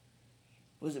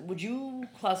 Would you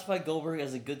classify Goldberg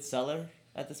as a good seller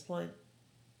at this point?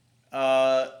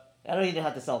 I don't even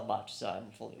have to sell much, so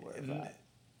I'm fully aware of that.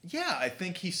 Yeah, I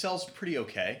think he sells pretty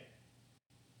okay.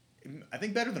 I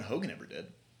think better than Hogan ever did,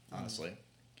 honestly.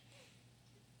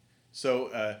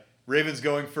 So Raven's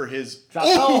going for his... Drop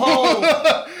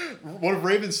toe One of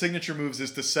Raven's signature moves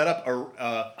is to set up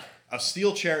a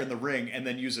steel chair in the ring and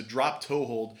then use a drop toe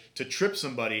hold to trip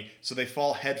somebody so they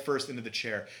fall headfirst into the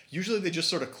chair. Usually they just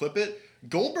sort of clip it.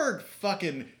 Goldberg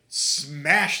fucking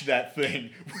smashed that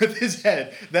thing with his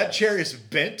head. That chair is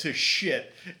bent to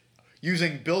shit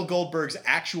using Bill Goldberg's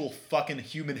actual fucking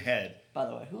human head. By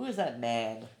the way, who is that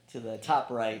man to the top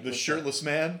right? The shirtless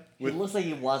man? He looks like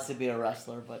he wants to be a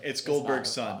wrestler, but it's Goldberg's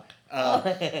son.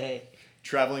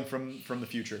 Traveling from the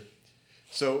future.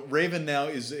 So Raven now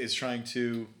is trying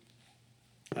to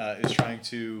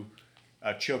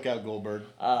choke out Goldberg.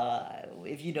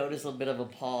 If you notice a bit of a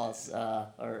pause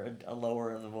or a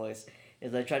lower of the voice,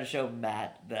 is I try to show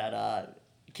Matt that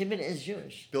Kidman is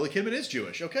Jewish. Billy Kidman is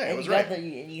Jewish. Okay, I was right. right.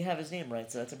 And you have his name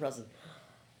right, so that's impressive.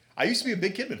 I used to be a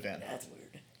big Kidman fan. That's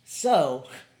weird. So,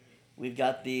 we've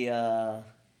got the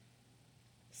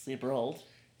sleeper hold.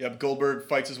 Yep, Goldberg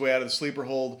fights his way out of the sleeper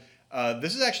hold.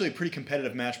 This is actually a pretty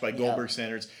competitive match by Goldberg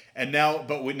standards. And now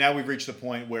we've reached the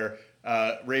point where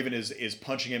Raven is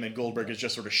punching him and Goldberg is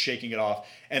just sort of shaking it off.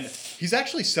 And he's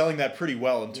actually selling that pretty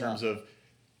well in terms of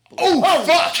Oh,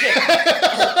 fuck!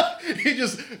 shit. He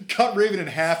just cut Raven in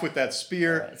half with that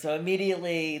spear. Alright, so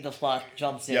immediately the flock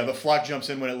jumps in. Yeah, the flock jumps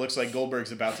in when it looks like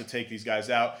Goldberg's about to take these guys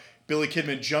out. Billy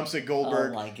Kidman jumps at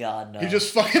Goldberg. Oh my god, no. He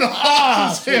just fucking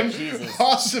tosses him, Jesus.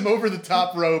 tosses him over the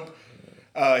top rope.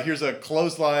 Here's a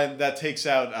clothesline that takes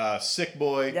out Sick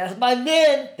Boy. That's my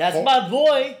man. That's my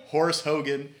boy. Horace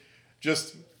Hogan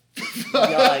just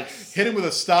Yikes. hit him with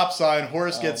a stop sign.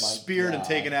 Horace Oh gets my speared and God.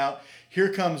 taken out.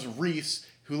 Here comes Reese,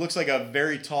 who looks like a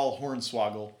very tall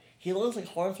Hornswoggle. He looks like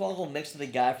Hornswoggle mixed with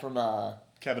the guy from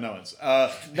Kevin Owens.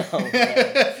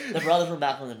 the brother from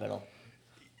Malcolm in the Middle.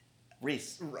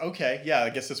 Reese. Okay, yeah, I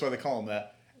guess that's why they call him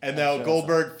that. And I'm now sure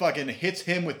Goldberg fucking hits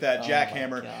him with that Oh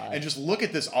jackhammer. my God. And just look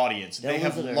at this audience. They're They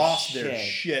have losing their lost their shit.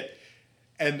 shit.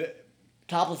 And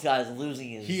Topless guy is losing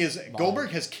his he is mind. Goldberg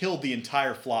has killed the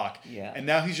entire flock. Yeah. And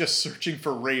now he's just searching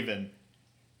for Raven.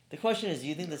 The question is, do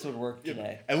you think this would work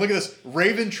today? And look at this.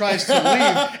 Raven tries to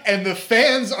leave, and the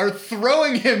fans are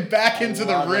throwing him back into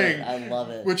the love it. ring. I love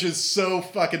it. Which is so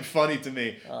fucking funny to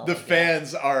me. Oh The my God.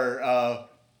 fans are...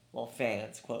 Well,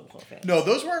 fans, quote unquote fans. no,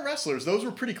 those weren't wrestlers. Those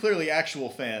were pretty clearly actual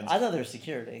fans. I thought they were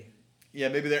security. Yeah,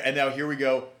 maybe they're... And now here we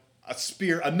go. A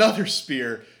spear, another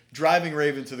spear, driving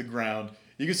Raven to the ground.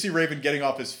 You can see Raven getting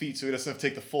off his feet so he doesn't have to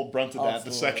take the full brunt of that the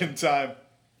Absolutely. second time.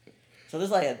 So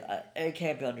this it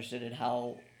can't be understood in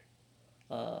how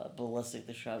ballistic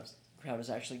the crowd is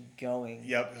actually going.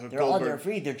 Yep, They're on their Goldberg-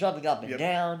 feet. They're jumping up and Yep.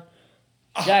 down.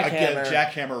 Again, Jackhammer.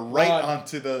 jackhammer right One,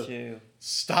 onto the two.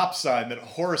 stop sign that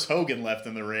Horace Hogan left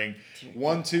in the ring.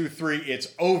 1, 2, 3, it's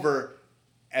over.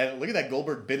 And look at that,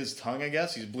 Goldberg bit his tongue, I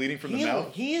guess. He's bleeding from the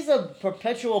mouth. He's a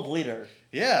perpetual bleeder.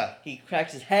 Yeah. He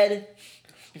cracks his head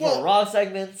before Well- Raw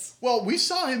segments. Well, we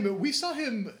saw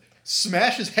him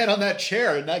smash his head on that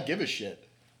chair and not give a shit.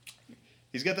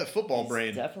 He's got that football He's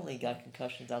brain. definitely got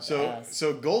concussions out the ass.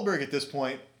 So Goldberg at this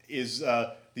point is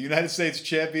the United States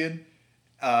champion.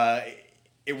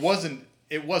 It wasn't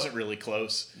really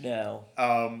close. No.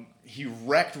 He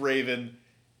wrecked Raven.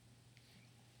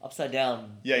 Upside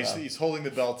down. Yeah, bro. he's holding the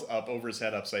belt up over his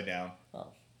head upside down. Oh.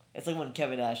 It's like when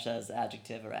Kevin Nash says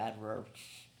adjective or adverb.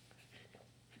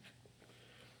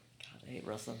 God, I hate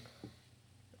wrestling.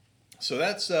 So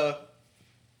that's our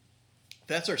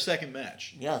second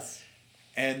match. Yes.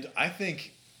 And I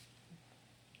think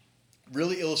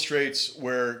really illustrates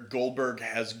where Goldberg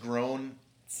has grown.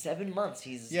 7 months.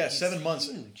 He's 7 months.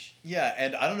 Huge. Yeah,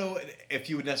 and I don't know if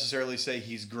you would necessarily say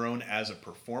he's grown as a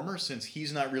performer since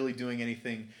he's not really doing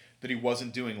anything that he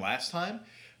wasn't doing last time.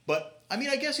 But I mean,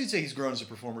 I guess you'd say he's grown as a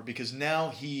performer because now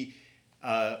he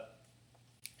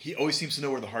always seems to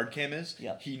know where the hard cam is.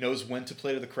 Yeah. He knows when to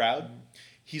play to the crowd.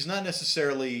 He's not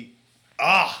necessarily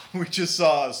we just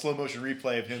saw a slow motion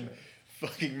replay of him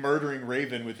fucking murdering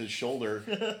Raven with his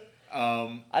shoulder.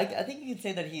 I think you can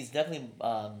say that he's definitely.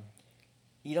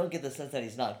 You don't get the sense that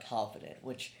he's not confident,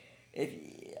 which, if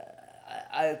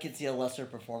I could see a lesser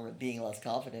performer being less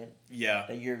confident. Yeah.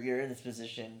 That you're in this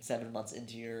position 7 months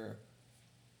into your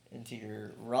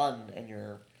run and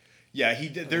you're. Yeah,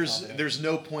 there's confident. there's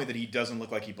no point that he doesn't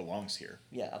look like he belongs here.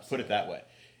 Yeah, absolutely. Put it that way.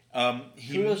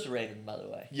 Kudos to Raven, by the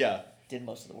way. Yeah. Did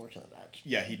most of the work in the match.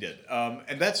 Yeah, he did.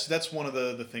 And that's one of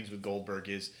the things with Goldberg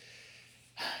is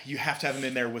you have to have him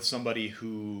in there with somebody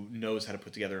who knows how to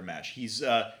put together a match.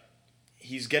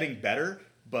 He's getting better,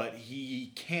 but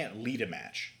he can't lead a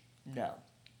match. No.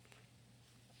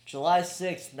 July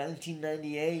 6th,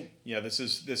 1998. Yeah, this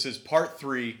is part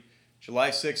 3, July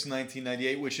 6th,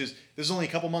 1998, which is this is only a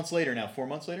couple months later now. 4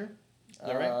 months later? Is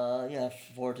that right? Yeah,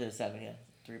 4 to 7, yeah.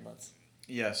 3 months.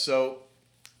 Yeah, so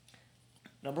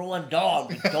Number 1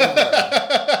 dog,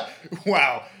 Goldberg.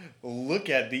 wow. Look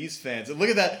at these fans. Look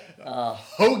at that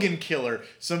Hogan killer.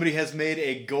 Somebody has made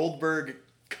a Goldberg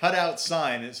cutout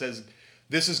sign. It says,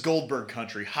 "This is Goldberg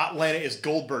country. Hotlanta is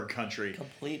Goldberg country."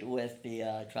 Complete with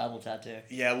the tribal tattoo.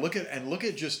 Yeah, look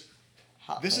at just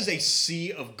Hot this is man. a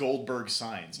sea of Goldberg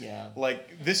signs. Yeah.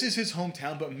 Like this is his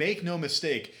hometown, but make no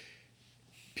mistake,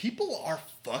 people are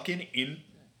fucking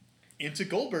into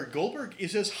Goldberg. Goldberg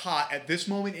is as hot at this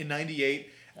moment in 98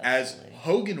 as Absolutely.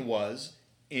 Hogan was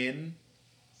in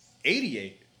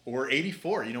 88 or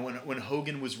 84. You know, when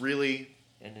Hogan was really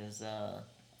in his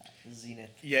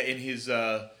zenith. in his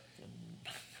Wow,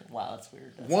 that's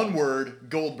weird. That's one word,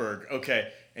 Goldberg.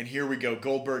 Okay, and here we go.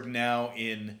 Goldberg now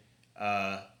in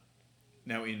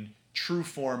true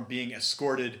form, being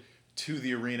escorted to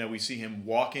the arena. We see him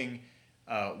walking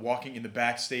in the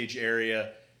backstage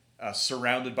area,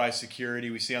 surrounded by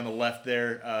security. We see on the left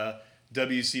there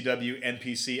WCW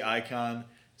NPC icon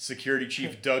security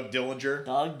chief Doug Dillinger.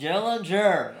 Doug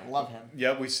Dillinger. I love him.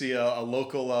 Yeah, we see a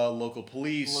local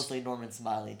police. He looks like Norman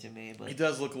Smiley to me, but He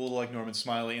does look a little like Norman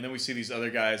Smiley, and then we see these other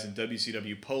guys in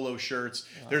WCW polo shirts.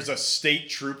 There's a state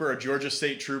trooper, a Georgia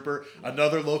state trooper,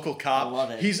 another local cop. I love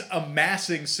it. He's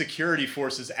amassing security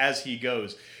forces as he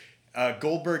goes.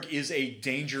 Goldberg is a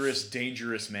dangerous,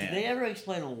 dangerous man. did they ever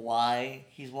explain why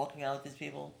he's walking out with these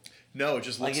people? No, it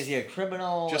just Like, looks is he a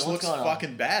criminal? just What's looks going on?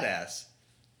 fucking badass.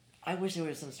 I wish there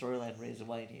was some storyline raised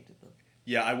why he needed them.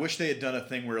 Yeah, I wish they had done a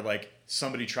thing where like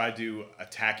somebody tried to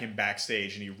attack him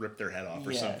backstage and he ripped their head off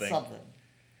or something.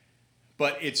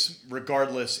 But it's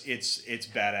regardless, it's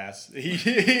badass.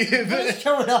 What is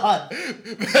going on?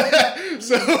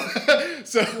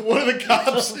 so one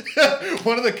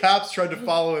of the cops tried to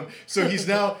follow him. So he's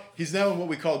now in what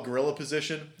we call gorilla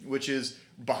position, which is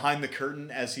behind the curtain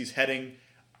as he's heading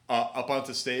up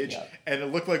onto stage. Yeah. And it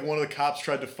looked like one of the cops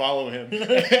tried to follow him,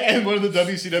 and one of the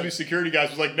WCW security guys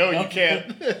was like, "No, you can't."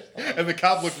 And the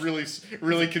cop looked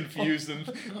really confused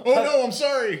and, "Oh no, I'm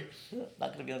sorry."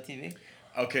 Not gonna be on TV.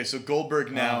 Okay, so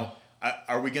Goldberg now.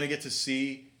 Are we gonna get to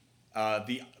see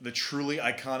the truly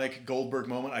iconic Goldberg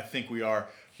moment? I think we are.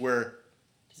 Where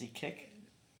Does he kick?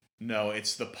 no,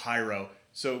 it's the pyro.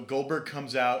 So Goldberg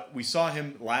comes out. We saw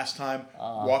him last time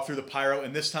walk through the pyro,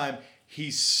 and this time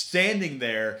he's standing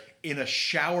there in a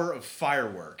shower of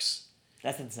fireworks.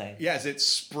 That's insane. Yeah, as it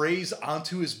sprays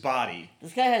onto his body.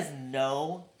 This guy has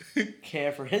no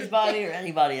care for his body or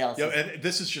anybody else's. Yo, and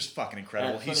this is just fucking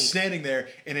incredible. That's He's funny. standing there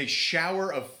in a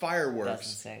shower of That's fireworks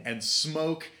insane. and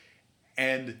smoke,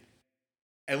 and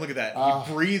look at that. Oh.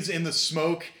 He breathes in the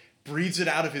smoke, breathes it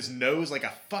out of his nose like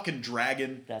a fucking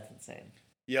dragon. That's insane.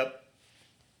 Yep.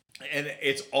 And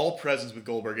it's all presence with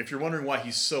Goldberg. If you're wondering why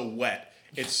he's so wet,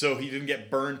 it's so he didn't get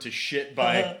burned to shit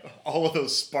by all of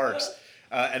those sparks.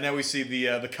 And then we see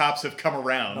the cops have come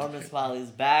around. Norman Smiley's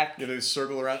back. Yeah, they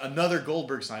circle around. Another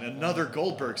Goldberg sign. Another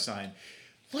Goldberg sign.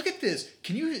 Look at this.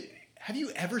 Have you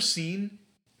ever seen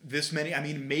this many? I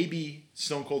mean, maybe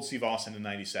Stone Cold Steve Austin in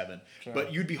 '97, Sure.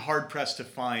 but you'd be hard pressed to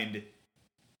find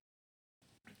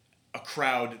a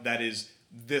crowd that is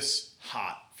this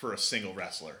hot for a single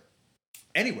wrestler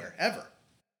anywhere ever.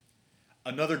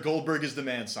 Another Goldberg is the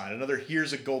man sign. Another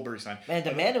here's a Goldberg sign. Man,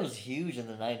 Demand was huge in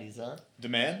the 90s, huh?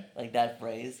 Demand? Like that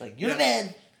phrase. Like, you're Yeah. the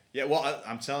man! Yeah, well,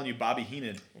 I'm telling you, Bobby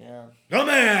Heenan. Yeah. No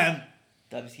man!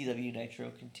 WCW Nitro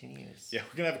continues. Yeah,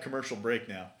 we're going to have a commercial break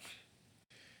now.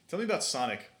 Tell me about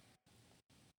Sonic.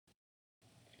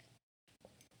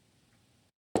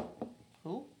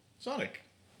 Who? Sonic.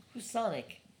 Who's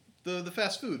Sonic? The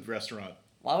fast food restaurant.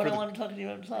 Why would For I the- want to talk to you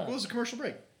about Sonic? What was the commercial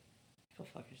break? Go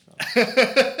fuck yourself.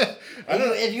 I don't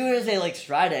know. If you were to say like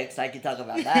Stridex, I could talk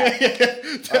about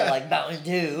that. Or like Mountain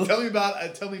Dew. Tell me about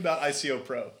ICO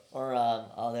Pro. Or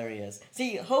oh, there he is.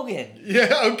 See, Hogan.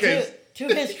 Yeah, okay. To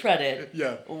his credit,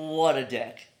 Yeah. what a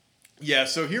dick. Yeah,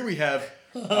 so here we have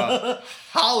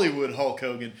Hollywood Hulk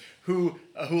Hogan, who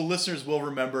listeners will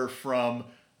remember from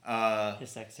His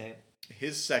sex tape.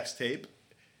 his sex tape,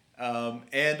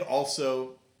 and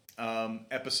also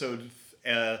episode.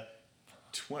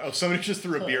 Somebody just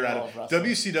threw a beer at Oh, him. Russell.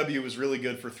 WCW was really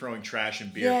good for throwing trash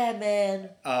and beer. Yeah, man.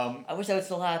 Um, I wish that would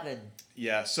still happen.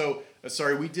 Yeah, so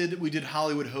sorry, we did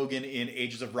Hollywood Hogan in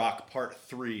Ages of Rock Part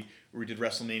 3, where we did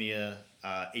WrestleMania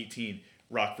 18,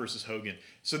 Rock versus Hogan.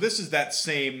 So this is that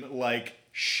same like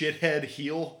shithead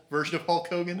heel version of Hulk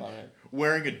Hogan, Love it.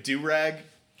 wearing a do-rag.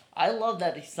 I love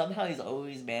that he's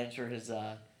always managed for his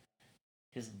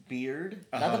beard,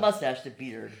 not Uh-huh. the mustache, the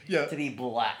beard, Yeah. to be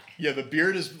black. Yeah, the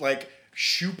beard is like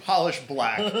shoe polish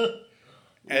black.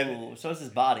 And Ooh, so is his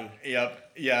body.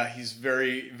 yep, yeah, he's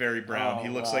very, very brown. Oh, he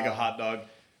looks like a wow. hot dog.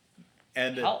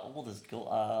 And How old is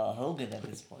Hogan at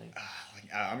this point?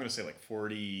 I'm gonna say like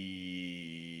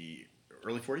 40,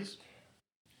 early 40s.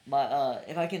 My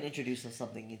if I can introduce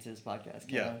something into this podcast,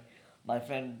 can Yeah. I? My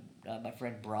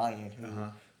friend Brian, who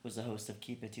Uh-huh. was the host of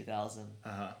Keep It 2000,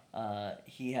 Uh-huh.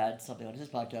 he had something on his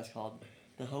podcast called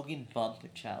the Hogan Bump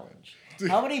Challenge.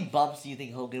 How many bumps do you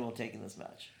think Hogan will take in this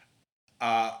match?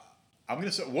 I'm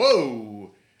gonna say,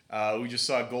 whoa! We just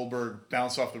saw Goldberg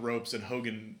bounce off the ropes, and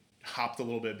Hogan hopped a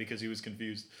little bit because he was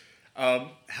confused.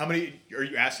 How many? Are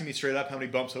you asking me straight up how many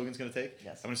bumps Hogan's gonna take?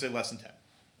 Yes. I'm gonna say less than 10.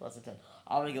 Less than 10.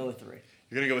 I'm gonna go with 3.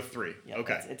 You're gonna go with 3. Yeah,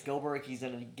 Okay. It's Goldberg. He's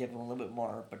gonna give him a little bit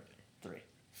more, but 3.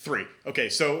 3. Okay,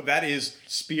 so that is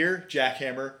spear,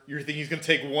 jackhammer. You're thinking he's gonna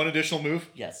take one additional move?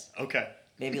 Yes. Okay.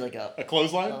 Maybe like A a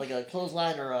clothesline?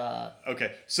 clothesline or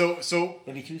Okay. So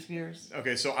maybe 2 spears.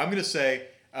 okay. So I'm gonna say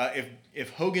if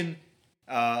Hogan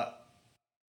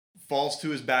falls to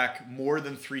his back more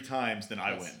than 3 times, then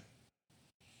I Yes. win.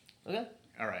 Okay.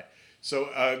 All right.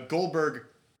 So Goldberg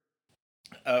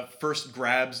First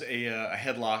grabs a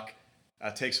headlock,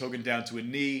 takes Hogan down to a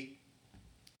knee.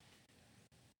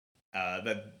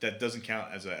 That doesn't count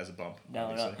as a bump. No,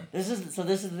 obviously. no.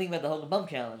 This is the thing about the Hogan Bump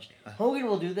Challenge. Hogan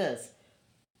will do this.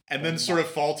 And then sort of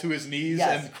fall to his knees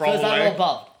Yes, and crawl so it's away. not a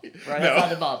bump. Right? No. It's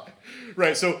not a bump.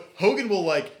 Right, so Hogan will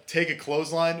like take a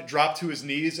clothesline, drop to his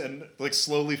knees, and like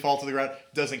slowly fall to the ground.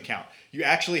 Doesn't count. You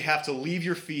actually have to leave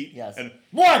your feet. Yes. And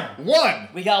One!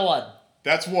 We got one.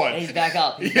 That's one. And he's back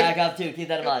up. He's back up too. Keep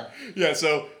that in mind. Yeah,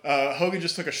 so Hogan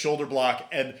just took a shoulder block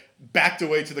and backed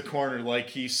away to the corner like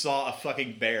he saw a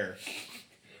fucking bear.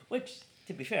 Which,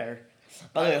 to be fair,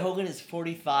 by the way, Hogan is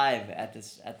 45 at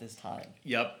this time.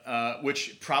 Yep,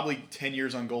 which probably 10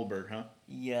 years on Goldberg, huh?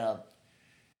 Yeah.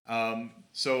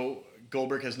 So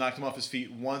Goldberg has knocked him off his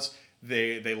feet once.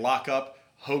 They lock up.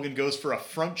 Hogan goes for a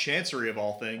front chancery of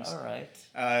all things. All right.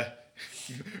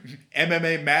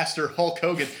 MMA master Hulk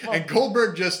Hogan. And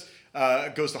Goldberg just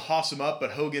goes to hoss him up,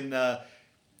 but Hogan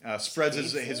spreads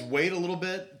his weight a little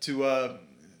bit to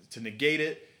negate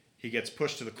it. He gets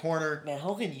pushed to the corner. Man,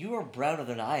 Hogan, you are browner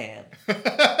than I am.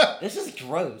 This is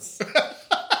gross.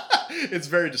 It's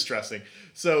very distressing.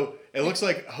 So it looks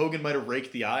like Hogan might have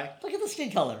raked the eye. Look at the skin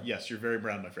color. Yes, you're very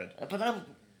brown, my friend. But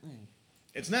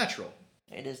It's natural.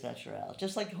 it is natural.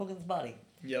 Just like Hogan's body.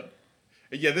 Yep.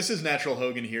 Yeah, this is natural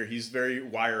Hogan here. He's very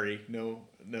wiry. No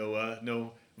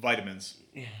vitamins.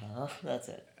 Yeah, that's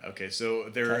it. Okay, so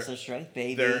they're Test of strength,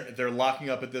 baby. they're locking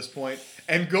up at this point,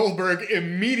 and Goldberg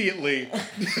immediately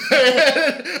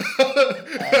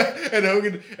and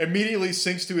Hogan immediately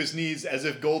sinks to his knees as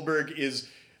if Goldberg is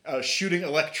shooting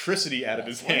electricity out of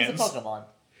his hands. It's a Pokemon.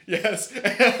 Yes,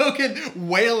 and Hogan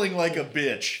wailing like a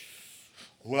bitch,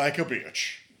 like a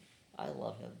bitch. I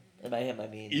love him. And by him, I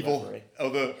mean Evil. referee.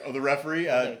 The referee,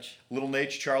 Nate. Little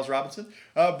Nate, Charles Robinson.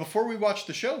 Before we watched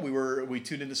the show, we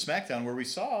tuned into SmackDown where we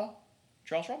saw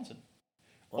Charles Robinson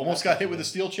almost got hit with a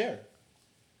steel chair.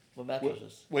 What match was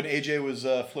this? When AJ was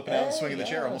flipping out and swinging the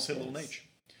chair, almost hit yes. Little Nate.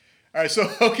 All right, so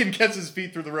Hogan gets his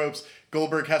feet through the ropes.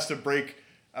 Goldberg has to break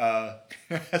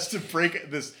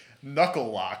this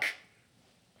knuckle lock.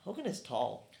 Hogan is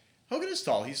tall. Hogan is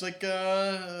tall. He's like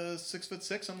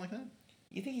 6'6", something like that.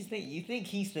 You think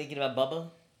he's thinking about Bubba,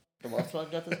 the Love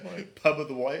Sponge at this point? Bubba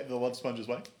the Love Sponge's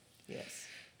wife. Yes.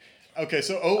 Okay,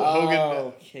 so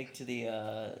Hogan. Kick to the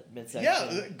midsection.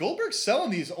 Yeah, Goldberg's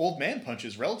selling these old man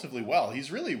punches relatively well. He's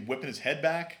really whipping his head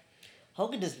back.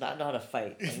 Hogan does not know how to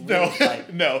fight. Like, No, really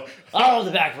fight. no. Oh,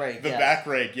 the back rake. The yes. back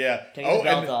rake, yeah. Taking the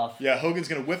belt off. Yeah, Hogan's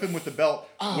going to whip him with the belt,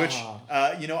 which, Ah.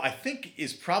 I think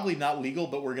is probably not legal,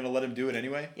 but we're going to let him do it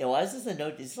anyway. Yeah, why is this a no?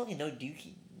 Is this like a no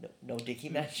dookie, no dicky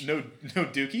match? No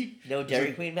dookie? No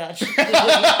Dairy Queen match.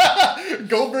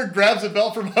 Goldberg grabs a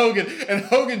belt from Hogan, and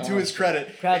Hogan, to his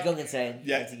credit. Crowd going insane.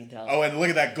 Yeah. As you can tell. Oh, and look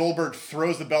at that. Goldberg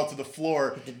throws the belt to the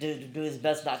floor. To do his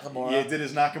best Nakamura. Yeah, did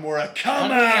his Nakamura.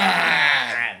 Come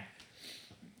on!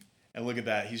 And look at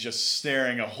that. He's just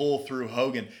staring a hole through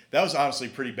Hogan. That was honestly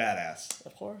pretty badass.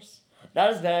 Of course.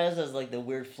 Not as bad as like the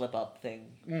weird flip up thing.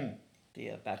 Mm.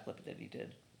 The backflip that he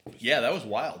did. Yeah, that was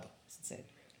wild. It's insane.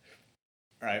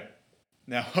 All right.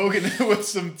 Now, Hogan with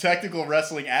some technical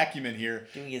wrestling acumen here.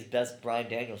 Doing his best Bryan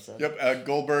Danielson. Yep,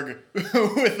 Goldberg with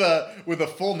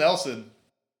a full Nelson.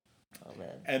 Oh,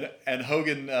 man. And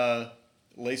Hogan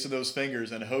lacing those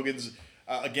fingers, and Hogan's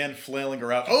again flailing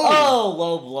around. Oh,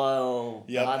 low blow.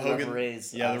 Yeah,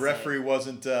 Non-referees. Hogan. Yeah, the referee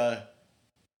wasn't.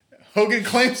 Hogan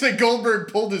claims that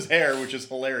Goldberg pulled his hair, which is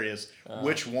hilarious.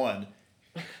 Which one?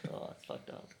 Oh, that's fucked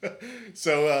up.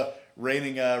 So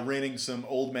raining some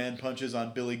old man punches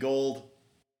on Billy Gold.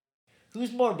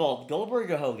 Who's more bald,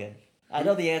 Goldberg or Hogan? I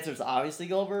know the answer is obviously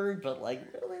Goldberg, but like,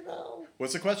 really no.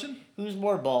 What's the question? Who's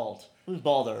more bald? Who's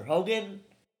balder, Hogan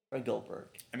or Goldberg?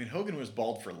 I mean, Hogan was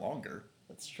bald for longer.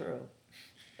 That's true.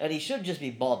 And he should just be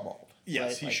bald.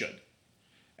 Yes, right? he Like, should.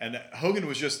 And Hogan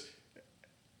was just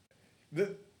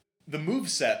the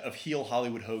moveset of heel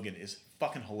Hollywood Hogan is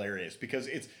fucking hilarious because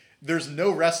there's no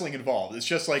wrestling involved. It's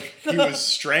just like he was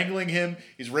strangling him,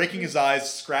 he's raking his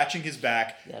eyes, scratching his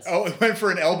back. Yes. Oh, it went for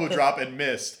an elbow drop and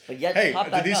missed. But yet hey, popped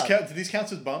back up. did these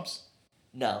count as bumps?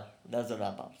 No, those are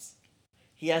not bumps.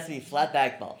 He has to be flat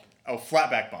back bump. Oh, flat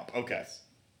back bump. Okay.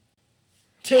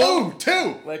 Two. Oh,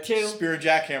 two. We're two. Spear and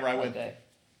jackhammer. I win. Okay.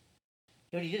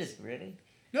 You know what he did is really?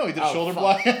 No, he did Oh, shoulder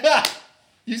fuck. block.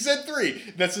 You said three.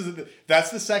 That's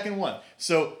the second one.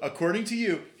 So according to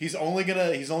you, he's only gonna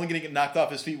get knocked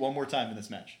off his feet one more time in this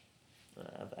match.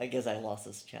 I guess I lost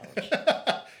this challenge.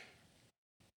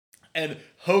 And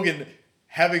Hogan,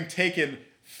 having taken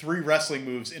 3 wrestling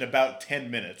moves in about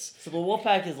 10 minutes. So the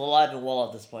Wolfpack is alive and well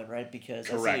at this point, right? Because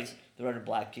I Correct. see the red and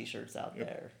black t-shirts out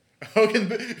there. Hogan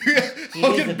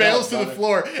the bails belt, to the brother.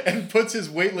 floor and puts his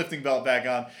weightlifting belt back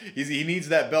on. He needs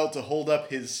that belt to hold up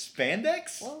his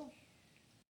spandex, Well,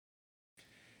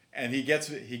 and he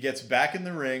gets back in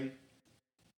the ring.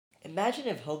 imagine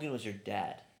if Hogan was your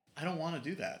dad. I don't want to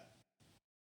do that.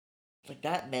 Like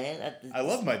that man. I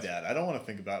love my dad. I don't want to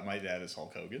think about my dad as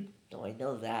Hulk Hogan. No, I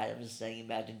know that. I'm just saying,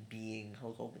 imagine being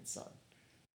Hulk Hogan's son.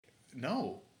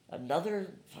 No. Another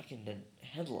fucking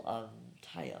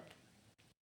tie up.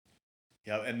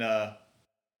 Yeah, and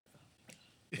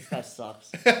This guy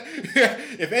sucks.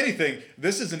 if anything,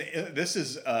 this is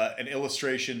an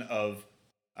illustration of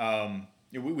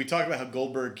we talked about how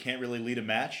Goldberg can't really lead a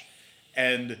match,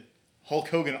 and Hulk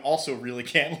Hogan also really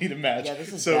can't lead a match. Yeah,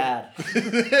 this is so, bad.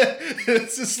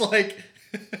 It's just like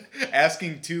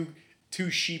asking two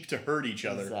sheep to herd each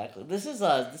other. Exactly. This says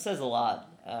a lot.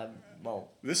 Well,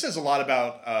 This says a lot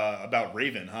about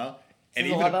Raven, huh? it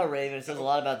says a lot about Raven. It says a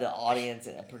lot about the audience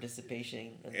and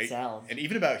participation and sound. and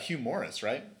even about Hugh Morris,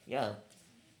 right? Yeah.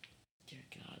 Dear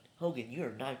God, Hogan, you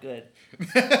are not good.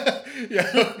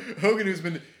 Yeah, Hogan, who's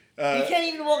been. You can't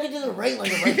even walk into the ring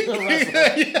like a regular wrestler.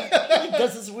 He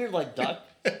does this weird like duck.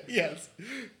 Yes.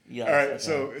 Yeah. All right,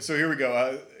 okay. so here we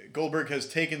go. Goldberg has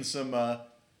taken some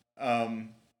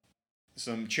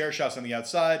chair shots on the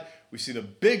outside. We see the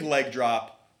big leg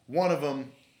drop. One of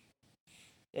them.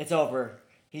 It's over.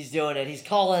 He's doing it. He's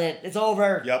calling it. It's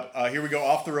over. Yep. Here we go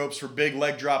off the ropes for big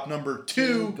leg drop number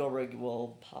 2. Goldberg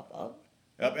will pop up.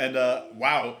 Yep. And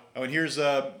wow. Oh, and here's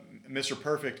Mr.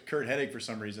 Perfect, Kurt Hennig, for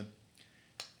some reason.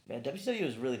 Man, WCW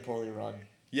was really poorly run.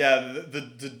 Yeah,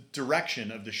 the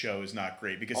direction of the show is not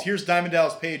great because here's Diamond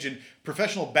Dallas Page and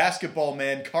professional basketball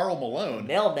man Karl Malone.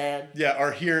 Mailman. Yeah,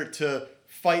 are here to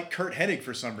fight Kurt Hennig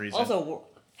for some reason. Also,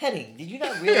 Henning, did you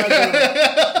not realize they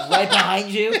were right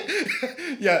behind you?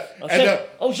 Yeah. Oh and, shit!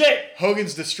 Oh shit!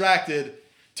 Hogan's distracted,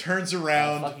 turns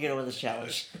around. Fucking get over this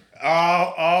challenge.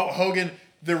 Oh, Hogan,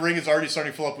 the ring is already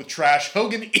starting to fill up with trash.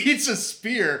 Hogan eats a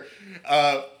spear.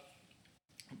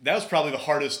 That was probably the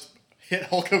hardest hit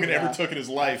Hulk Hogan ever took in his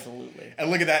life. Absolutely. And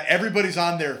look at that. Everybody's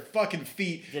on their fucking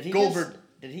feet. Goldberg.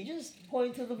 Did he just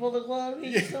point to the Bullet Club?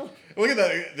 Yeah. Look at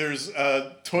that. There's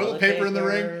toilet paper in the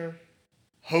ring.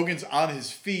 Hogan's on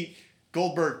his feet.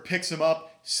 Goldberg picks him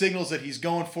up, signals that he's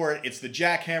going for it. It's the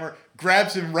jackhammer.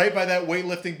 Grabs him right by that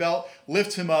weightlifting belt,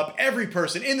 lifts him up. Every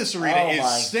person in this arena is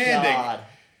standing. God.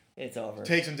 It's over.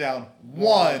 Takes him down.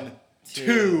 1,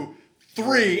 2,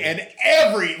 3, and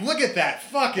look at that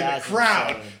fucking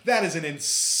crowd. Insane. That is an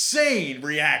insane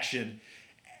reaction.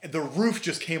 The roof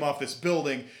just came off this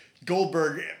building.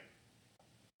 Goldberg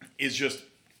is just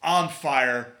on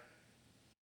fire.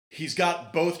 He's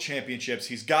got both championships.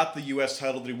 He's got the U.S.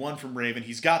 title that he won from Raven.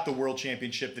 He's got the world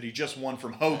championship that he just won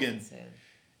from Hogan.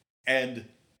 And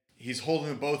he's holding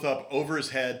them both up over his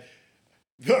head.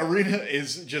 The arena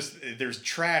is just, there's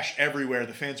trash everywhere.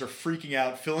 The fans are freaking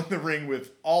out, filling the ring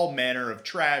with all manner of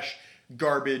trash,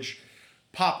 garbage,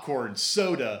 popcorn,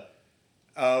 soda.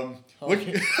 Wait,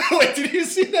 did you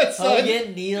see that sign?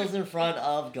 Hogan kneels in front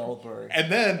of Goldberg.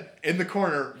 And then in the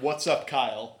corner, "What's up,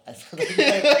 Kyle?"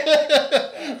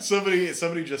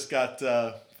 Somebody just got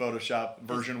Photoshop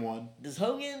version 1. Does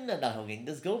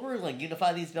Goldberg like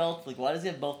unify these belts? Like, why does he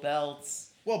have both belts?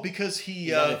 Well, because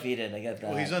He's undefeated. I get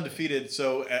that. Well, he's undefeated.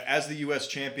 So as the U.S.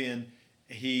 champion,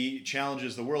 he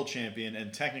challenges the world champion,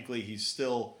 and technically he's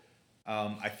still.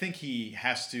 I think he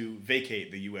has to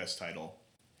vacate the U.S. title,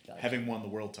 having won the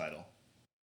world title.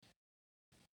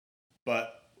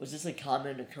 But was this a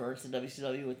common occurrence in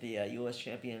WCW with the U.S.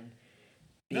 champion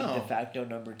being de facto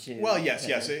number 2? Well, yes.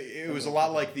 It was a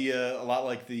lot like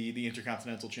the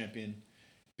Intercontinental champion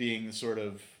being the sort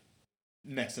of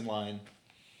next in line.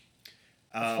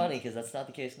 It's funny because that's not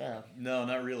the case now. No,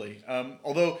 not really.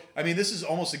 Although, I mean, this is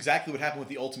almost exactly what happened with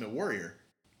the Ultimate Warrior.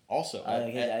 Also,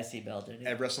 I see belt, didn't he?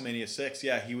 At WrestleMania 6,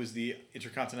 yeah, he was the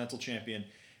Intercontinental champion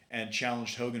and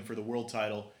challenged Hogan for the world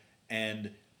title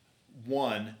and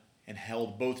won and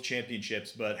held both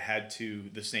championships, but had to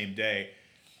the same day.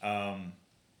 A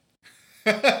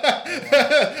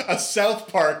South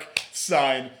Park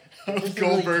sign of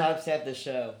Goldberg. Really timestamp the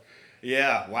show.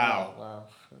 Yeah, wow. Oh, wow.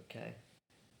 Okay.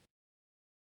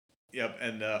 Yep,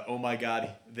 and oh my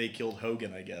God, they killed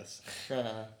Hogan, I guess.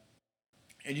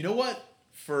 And you know what?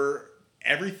 For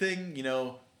everything,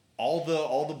 all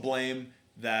the blame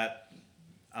that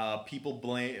people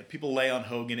lay on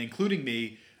Hogan, including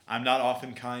me. I'm not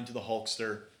often kind to the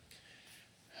Hulkster.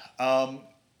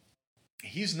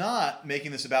 He's not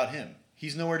making this about him.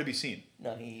 He's nowhere to be seen.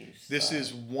 No, This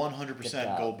is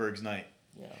 100% Goldberg's night.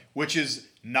 Yeah. Which is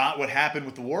not what happened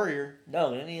with the Warrior.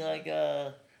 No, didn't he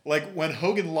Like when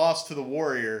Hogan lost to the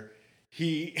Warrior,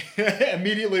 he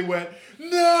immediately went,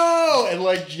 no! And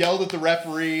like yelled at the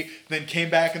referee, then came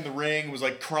back in the ring, was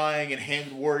like crying and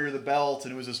handed Warrior the belt,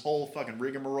 and it was this whole fucking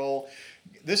rigmarole.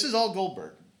 This is all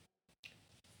Goldberg.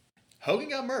 Hogan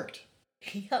got murked.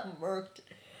 He got murked.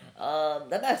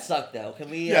 That match sucked though. Can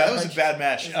we? Yeah, that was a bad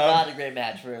match. It was not a great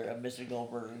match for Mr.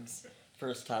 Goldberg's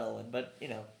first title win, but you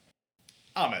know.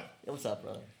 Ahmed, What's up,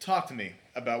 brother? talk to me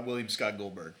about William Scott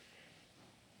Goldberg.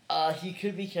 He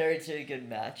could be carried to a good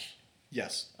match.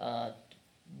 Yes.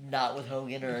 Not with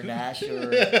Hogan or Nash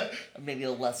or maybe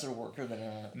a lesser worker than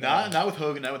a. Not with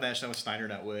Hogan, not with Nash, not with Steiner,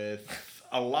 not with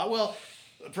a lot. Well,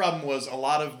 the problem was a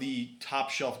lot of the top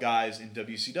shelf guys in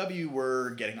WCW were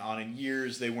getting on in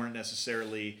years. They weren't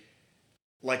necessarily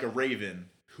like a Raven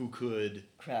who could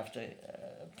craft a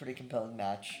pretty compelling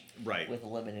match. Right. With a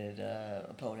limited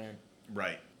opponent.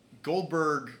 Right.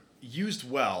 Goldberg used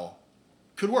well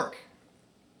could work.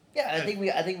 Yeah, I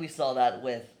think we saw that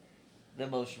with the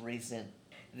most recent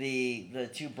the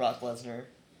two Brock Lesnar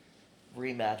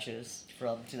rematches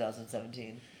from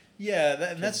 2017.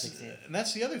 Yeah, and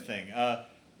that's the other thing.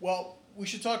 Well, we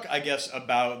should talk, I guess,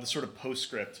 about the sort of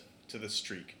postscript to this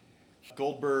streak.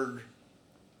 Goldberg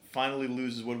finally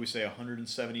loses, what do we say,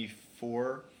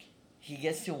 174? He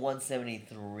gets to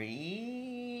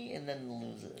 173 and then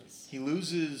loses. He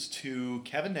loses to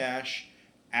Kevin Nash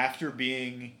after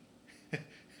being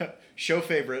show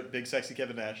favorite, big sexy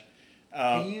Kevin Nash.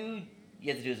 You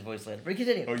have to do his voice later. But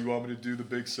continue. Oh, you want me to do the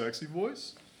big sexy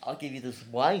voice? I'll give you this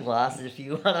wine glass if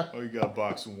you wanna. Oh, you got a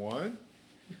box of wine?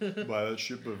 Buy that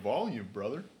shit by volume,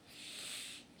 brother.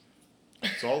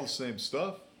 It's all the same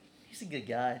stuff. He's a good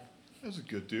guy. That's a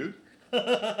good dude.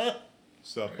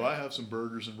 Stop by, have some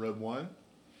burgers and red wine.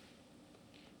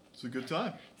 It's a good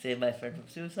time. Save my friend from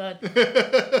suicide.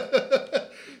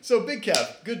 So Big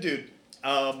Kev, good dude.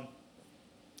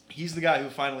 He's the guy who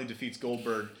finally defeats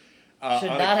Goldberg. Should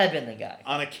not have been the guy.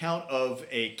 On account of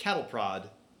a cattle prod.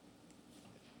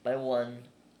 By one.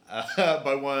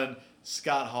 By one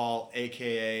Scott Hall,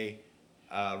 a.k.a.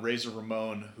 Razor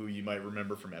Ramon, who you might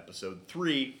remember from episode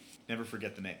 3. Never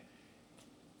forget the name.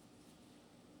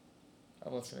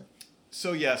 I'm listening.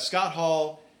 So yeah, Scott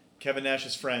Hall, Kevin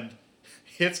Nash's friend,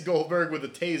 hits Goldberg with a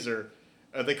taser.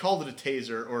 They called it a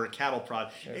taser or a cattle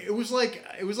prod. Sure. It was like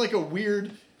a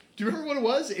weird. Do you remember what it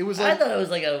was? It was like I thought it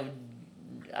was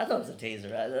a taser.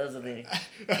 That was the.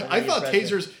 I thought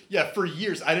tasers. Yeah, for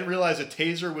years I didn't realize a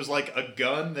taser was like a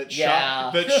gun that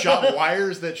Yeah. shot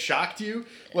wires that shocked you.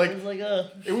 Like It was like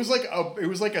a. it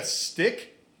was like a stick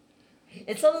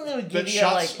It's something that would give that you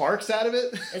shot like. sparks out of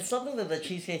it. It's something that the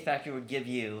Cheesecake Factory would give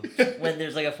you when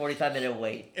there's like a 45-minute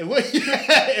wait. It looked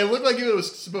like it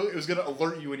was going to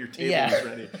alert you when your table Yeah. was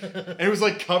ready, and it was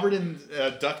like covered in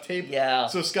duct tape. Yeah.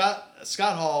 So Scott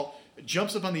Hall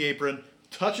jumps up on the apron,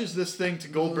 touches this thing to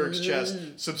Goldberg's chest.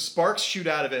 Some sparks shoot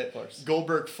out of it. Of course.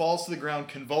 Goldberg falls to the ground,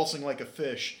 convulsing like a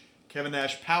fish. Kevin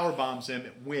Nash power bombs him,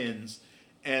 wins,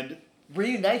 and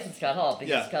Reunites with Scott Hall because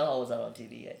Yeah. Scott Hall was out on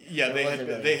TV. yeah, It they wasn't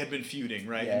really- they had been feuding,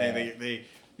 right? Yeah. And they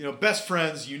best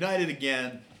friends united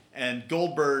again, and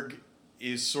Goldberg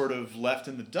is sort of left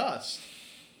in the dust.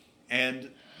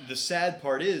 And the sad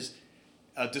part is,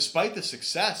 despite the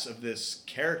success of this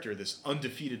character, this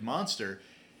undefeated monster,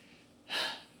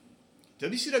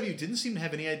 WCW didn't seem to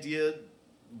have any idea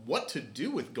what to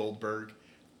do with Goldberg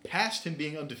past him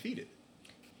being undefeated.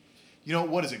 You know,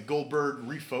 what is it? Goldberg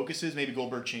refocuses. Maybe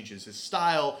Goldberg changes his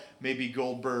style. Maybe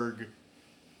Goldberg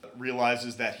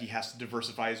realizes that he has to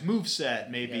diversify his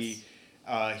moveset. Maybe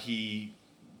he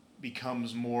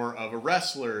becomes more of a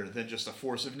wrestler than just a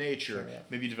force of nature. Sure, yeah.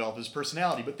 Maybe develop his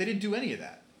personality. But they didn't do any of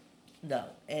that. No,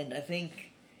 and I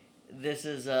think this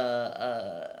is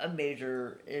a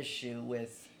major issue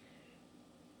with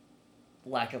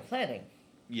lack of planning.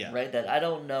 Yeah. Right? That I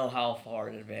don't know how far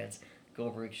in advance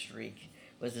Goldberg's streak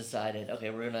was decided. Okay,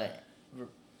 you're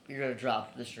gonna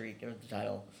drop the streak or the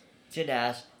title to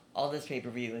Nash on this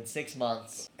pay-per-view in 6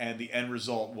 months. And the end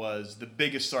result was the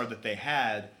biggest star that they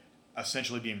had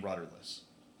essentially being rudderless.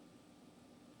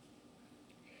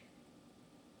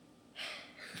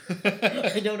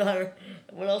 I don't know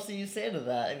what else do you say to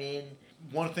that. I mean,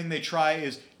 One thing they try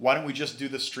is, why don't we just do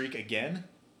the streak again?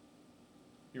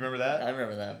 You remember that? I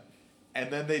remember that. And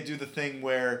then they do the thing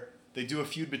where they do a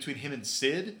feud between him and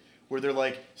Sid, where they're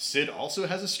like, Sid also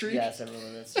has a streak? Yes, I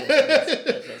remember this.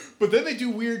 Yes. But then they do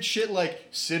weird shit like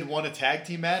Sid won a tag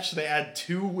team match, so they add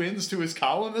 2 wins to his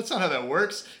column. That's not how that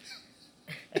works.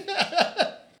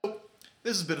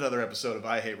 This has been another episode of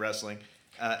I Hate Wrestling.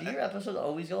 Do your episodes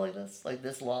always go like this? Like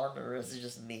this long? Or is it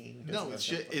just me? who does No,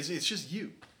 this it's just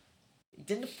you. You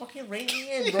didn't fucking rein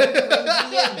me in, bro. You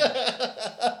reined me in.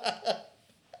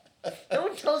 No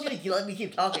one tells you to let me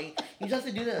keep talking. You just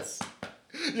have to do this.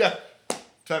 Yeah.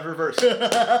 Time for reverse.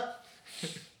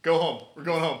 Go home. We're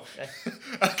going home.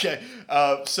 Okay.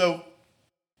 So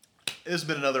this has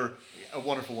been another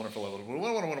wonderful,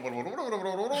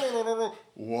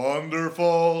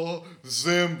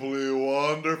 simply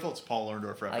wonderful. It's Paul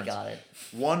Lerndorf reference. I got it.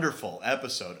 Wonderful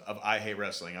episode of I Hate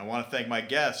Wrestling. I want to thank my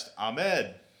guest,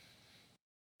 Ahmed.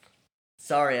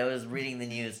 Sorry, I was reading the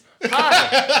news.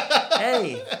 Hi.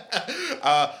 Hey.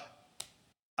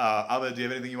 Ahmed, do you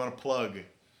have anything you want to plug?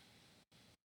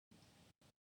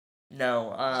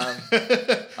 No.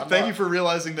 Thank you for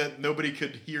realizing that nobody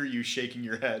could hear you shaking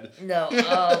your head. No.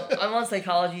 I'm on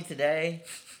Psychology Today.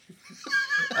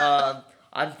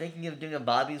 I'm thinking of doing a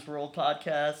Bobby's World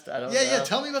podcast. I don't know. Yeah.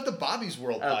 Tell me about the Bobby's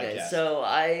World podcast. Okay, so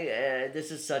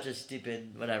this is such a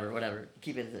stupid whatever.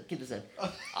 Keep this in.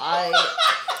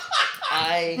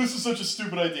 This is such a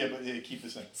stupid idea, but yeah, keep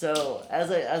this in. So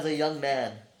as a young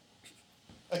man.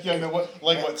 Okay, no,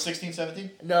 what, 16, 17?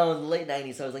 No, in the late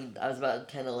 90s. I was about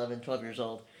 10, 11, 12 years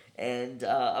old, and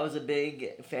I was a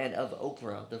big fan of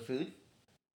okra, the food.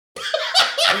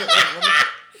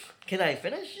 Can I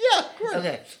finish? Yeah, of course.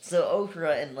 Okay, so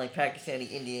okra in like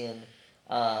Pakistani Indian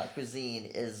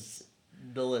cuisine is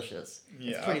delicious.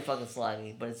 Yeah. It's pretty fucking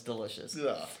slimy, but it's delicious.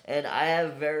 Yeah. And I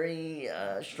have very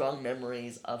strong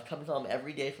memories of coming home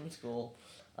every day from school,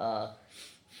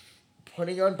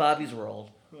 putting on Bobby's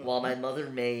World while my mother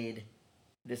made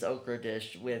this okra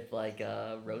dish with like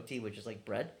roti, which is like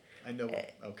bread. I know.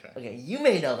 Okay. Okay, you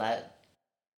may know that,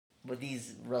 but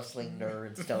these wrestling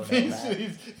nerds don't know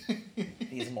that.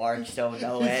 These marks don't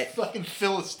know These it. fucking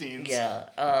Philistines. Yeah.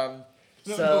 know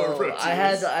what So roti I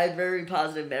had is. very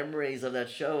positive memories of that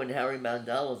show, and Harry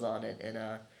Mandel was on it. And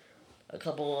a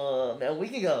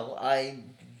week ago, I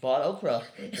bought okra.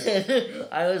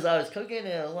 I was cooking,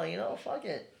 and I was like, fuck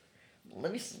it.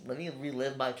 Let me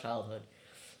relive my childhood.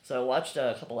 So I watched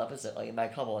a couple episodes, like by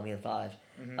couple I mean 5,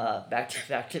 back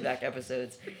to back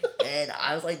episodes, and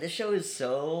I was like, this show is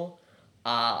so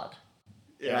odd,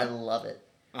 and I love it.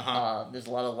 There's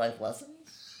a lot of life lessons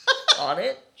on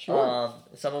it. Sure.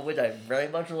 Some of which I very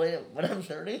much relate when I'm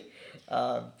 30.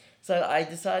 So I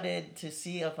decided to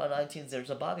see if on iTunes there's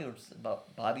a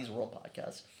Bobby's World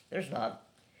podcast. There's not.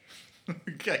 I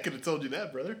could have told you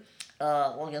that, brother.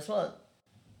 Well, guess what?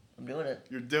 I'm doing it.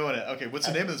 You're doing it. Okay, what's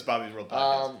the name of this Bobby's World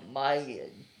podcast? My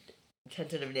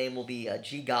tentative name will be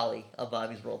G Golly, a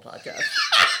Bobby's World podcast.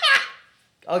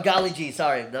 Oh, Golly G,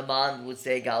 sorry. The mom would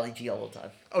say Golly G all the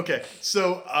time. Okay,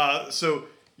 so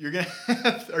you're gonna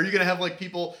are you gonna have like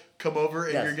people come over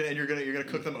and Yes. you're gonna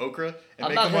cook them okra and I'm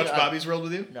make not them watch gonna- Bobby's World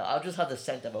with you? No, I'll just have the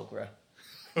scent of okra.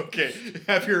 Okay,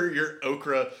 have your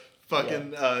okra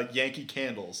fucking Yankee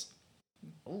candles.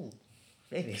 Ooh,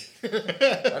 maybe.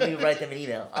 Let me write them an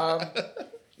email.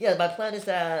 Yeah, my plan is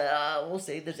that we'll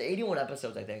see. There's 81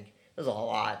 episodes, I think. There's a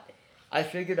lot. I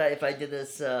figured that if I did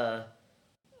this 2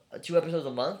 episodes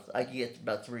a month, I could get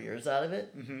about 3 years out of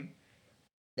it. Mm-hmm.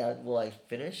 Now, will I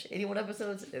finish 81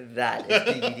 episodes? That is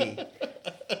DVD.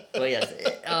 But yes,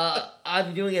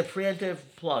 I'm doing a preemptive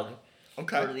plug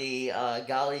Okay. for the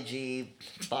Golly G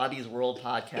Bobby's World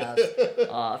podcast,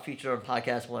 featured on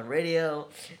Podcast One Radio,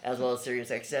 as well as Sirius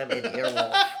XM and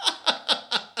Earwolf.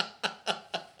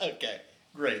 Okay,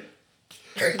 great.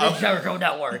 The Jericho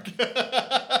Network.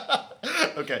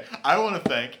 Okay, I want to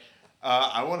thank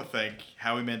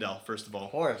Howie Mandel first of all.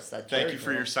 Of course, that's Thank you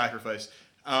for your sacrifice.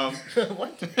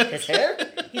 What? His hair?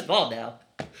 He's bald now.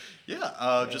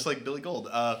 Yeah, just like Billy Gold.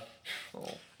 Oh.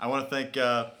 I want to thank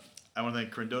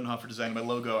Corinne Dodenhoff for designing my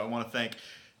logo. I want to thank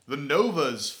the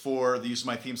Novas for the use of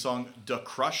my theme song, Da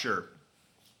Crusher.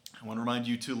 I want to remind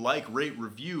you to like, rate,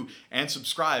 review, and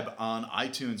subscribe on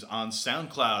iTunes, on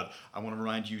SoundCloud. I want to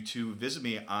remind you to visit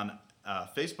me on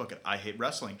Facebook at I Hate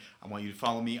Wrestling. I want you to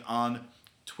follow me on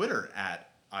Twitter at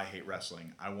I Hate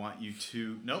Wrestling. I want you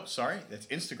to... Nope, sorry. That's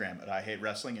Instagram at I Hate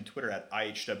Wrestling and Twitter at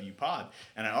IHWPod.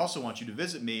 And I also want you to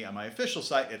visit me on my official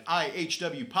site at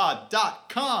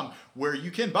IHWPod.com, where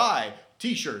you can buy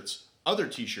t-shirts, other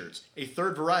t-shirts, a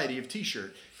third variety of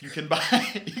t-shirt. You can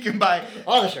buy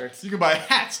All the shirts. you can buy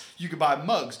hats, you can buy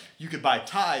mugs, you can buy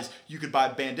ties, you can buy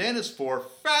bandanas for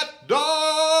fat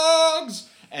dogs,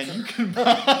 and you can buy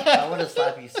I want to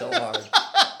slap you so hard.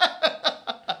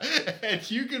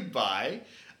 and you can buy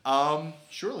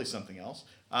surely something else.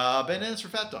 Bandanas for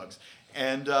fat dogs.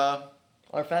 And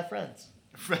Our fat friends.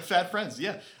 fat friends,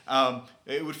 yeah.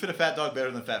 It would fit a fat dog better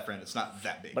than a fat friend. It's not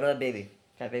that big. But not a baby.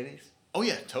 Fat babies? Oh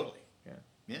yeah, totally. Yeah.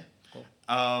 Yeah. Cool.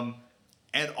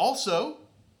 And also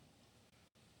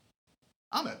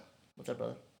Ahmed. What's up,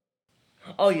 brother?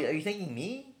 Oh, are you thanking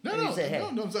me? No, Or no, you said, hey?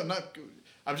 no, I'm not.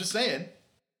 I'm just saying.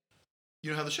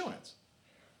 You know how the show ends.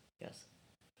 Yes.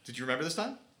 Did you remember this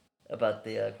time? About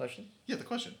the question? Yeah, the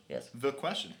question. Yes. The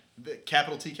question. The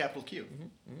capital T, capital Q.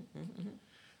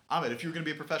 Ahmed, if you were going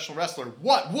to be a professional wrestler,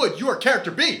 what would your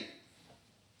character be?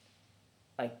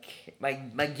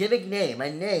 My gimmick name, my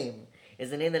name, is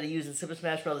the name that I use in Super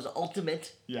Smash Bros.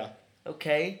 Ultimate. Yeah.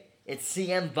 Okay? It's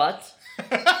CM Butt.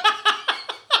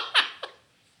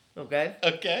 Okay?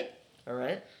 Okay.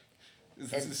 Alright?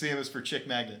 The CM is for Chick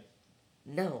Magnet.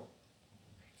 No.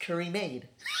 Curry Made.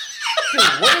 Dude,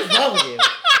 what is wrong with you?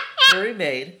 Curry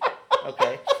Made.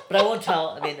 Okay. But I won't tell.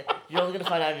 I mean, you're only going to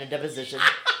find out in a deposition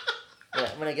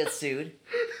when I get sued.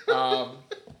 But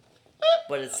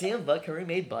it's CM Butt, Curry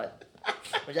Made Butt.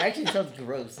 Which actually sounds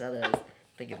gross now that I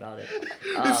think about it.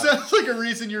 It sounds like a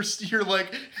reason you're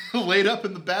like laid up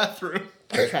in the bathroom.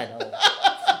 I know.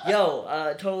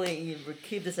 Yo, totally,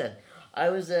 keep this in. I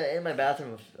was in my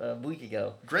bathroom a week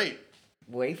ago. Great.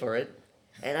 Wait for it.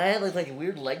 And I had like a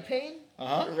weird leg pain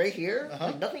right here.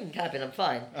 Like nothing happened. I'm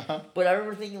fine. But I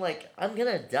remember thinking like, I'm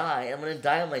gonna die. I'm gonna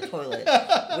die on my toilet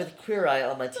with Queer Eye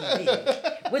on my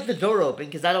TV with the door open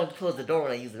because I don't close the door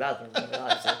when I use the bathroom.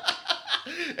 Obviously.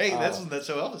 Hey, that's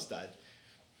how Elvis died.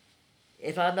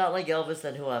 If I'm not like Elvis,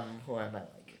 then who am I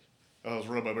like? I was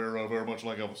run by very much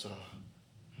like Elvis.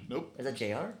 Nope. Is that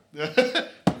JR?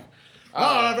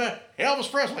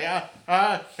 Elvis Presley.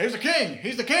 He's the king.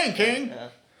 He's the king. Yeah.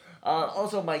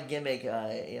 Also, my gimmick,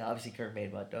 obviously Kurt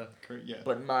Made Butt, Yeah.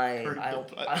 But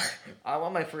I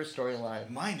want my first storyline.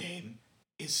 My name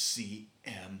is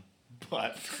CM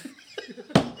Butt.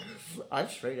 I'm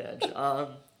straight edge.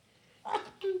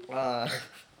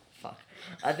 Fuck.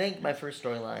 I think my first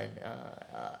storyline,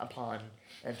 upon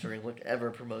entering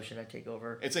whatever promotion I take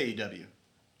over. It's AEW.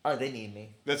 Oh, they need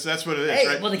me. That's what it is, Hey,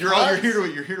 right? well,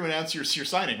 You're here to announce your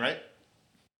signing, right?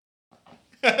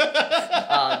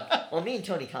 Well, me and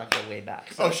Tony Khan go way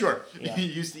back. So, oh, sure. Yeah. You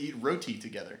used to eat roti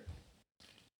together.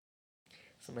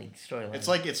 Some like storyline.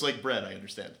 It's like bread. I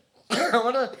understand. I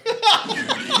wanna.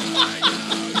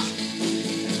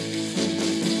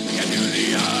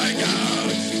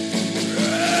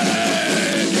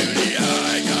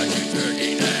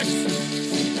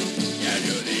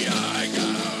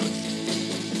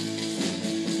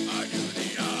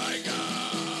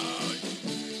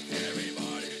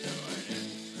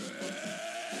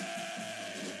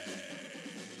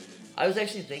 I was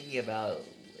actually thinking about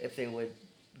if they would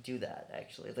do that.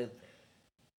 Actually,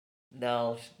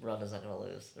 no, Ronda's not gonna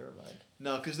lose. Never mind.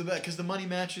 No, because the money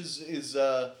match is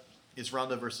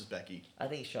Ronda versus Becky. I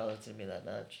think Charlotte's gonna be in that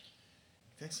match.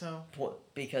 Think so?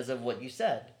 Because of what you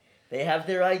said, they have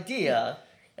their idea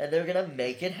and they're gonna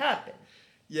make it happen.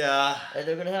 Yeah. And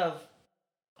they're gonna have.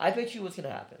 I bet you what's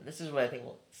gonna happen. This is what I think.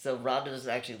 So Ronda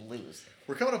doesn't actually lose.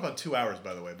 We're coming up on 2 hours,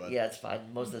 by the way, bud. Yeah, it's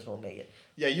fine. Most of this won't make it.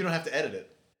 Yeah, you don't have to edit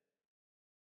it.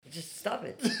 Just stop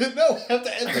it. No, I have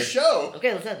to end the show.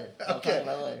 Okay, let's end it. I'll Okay. talk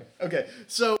about it later. Okay,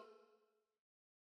 so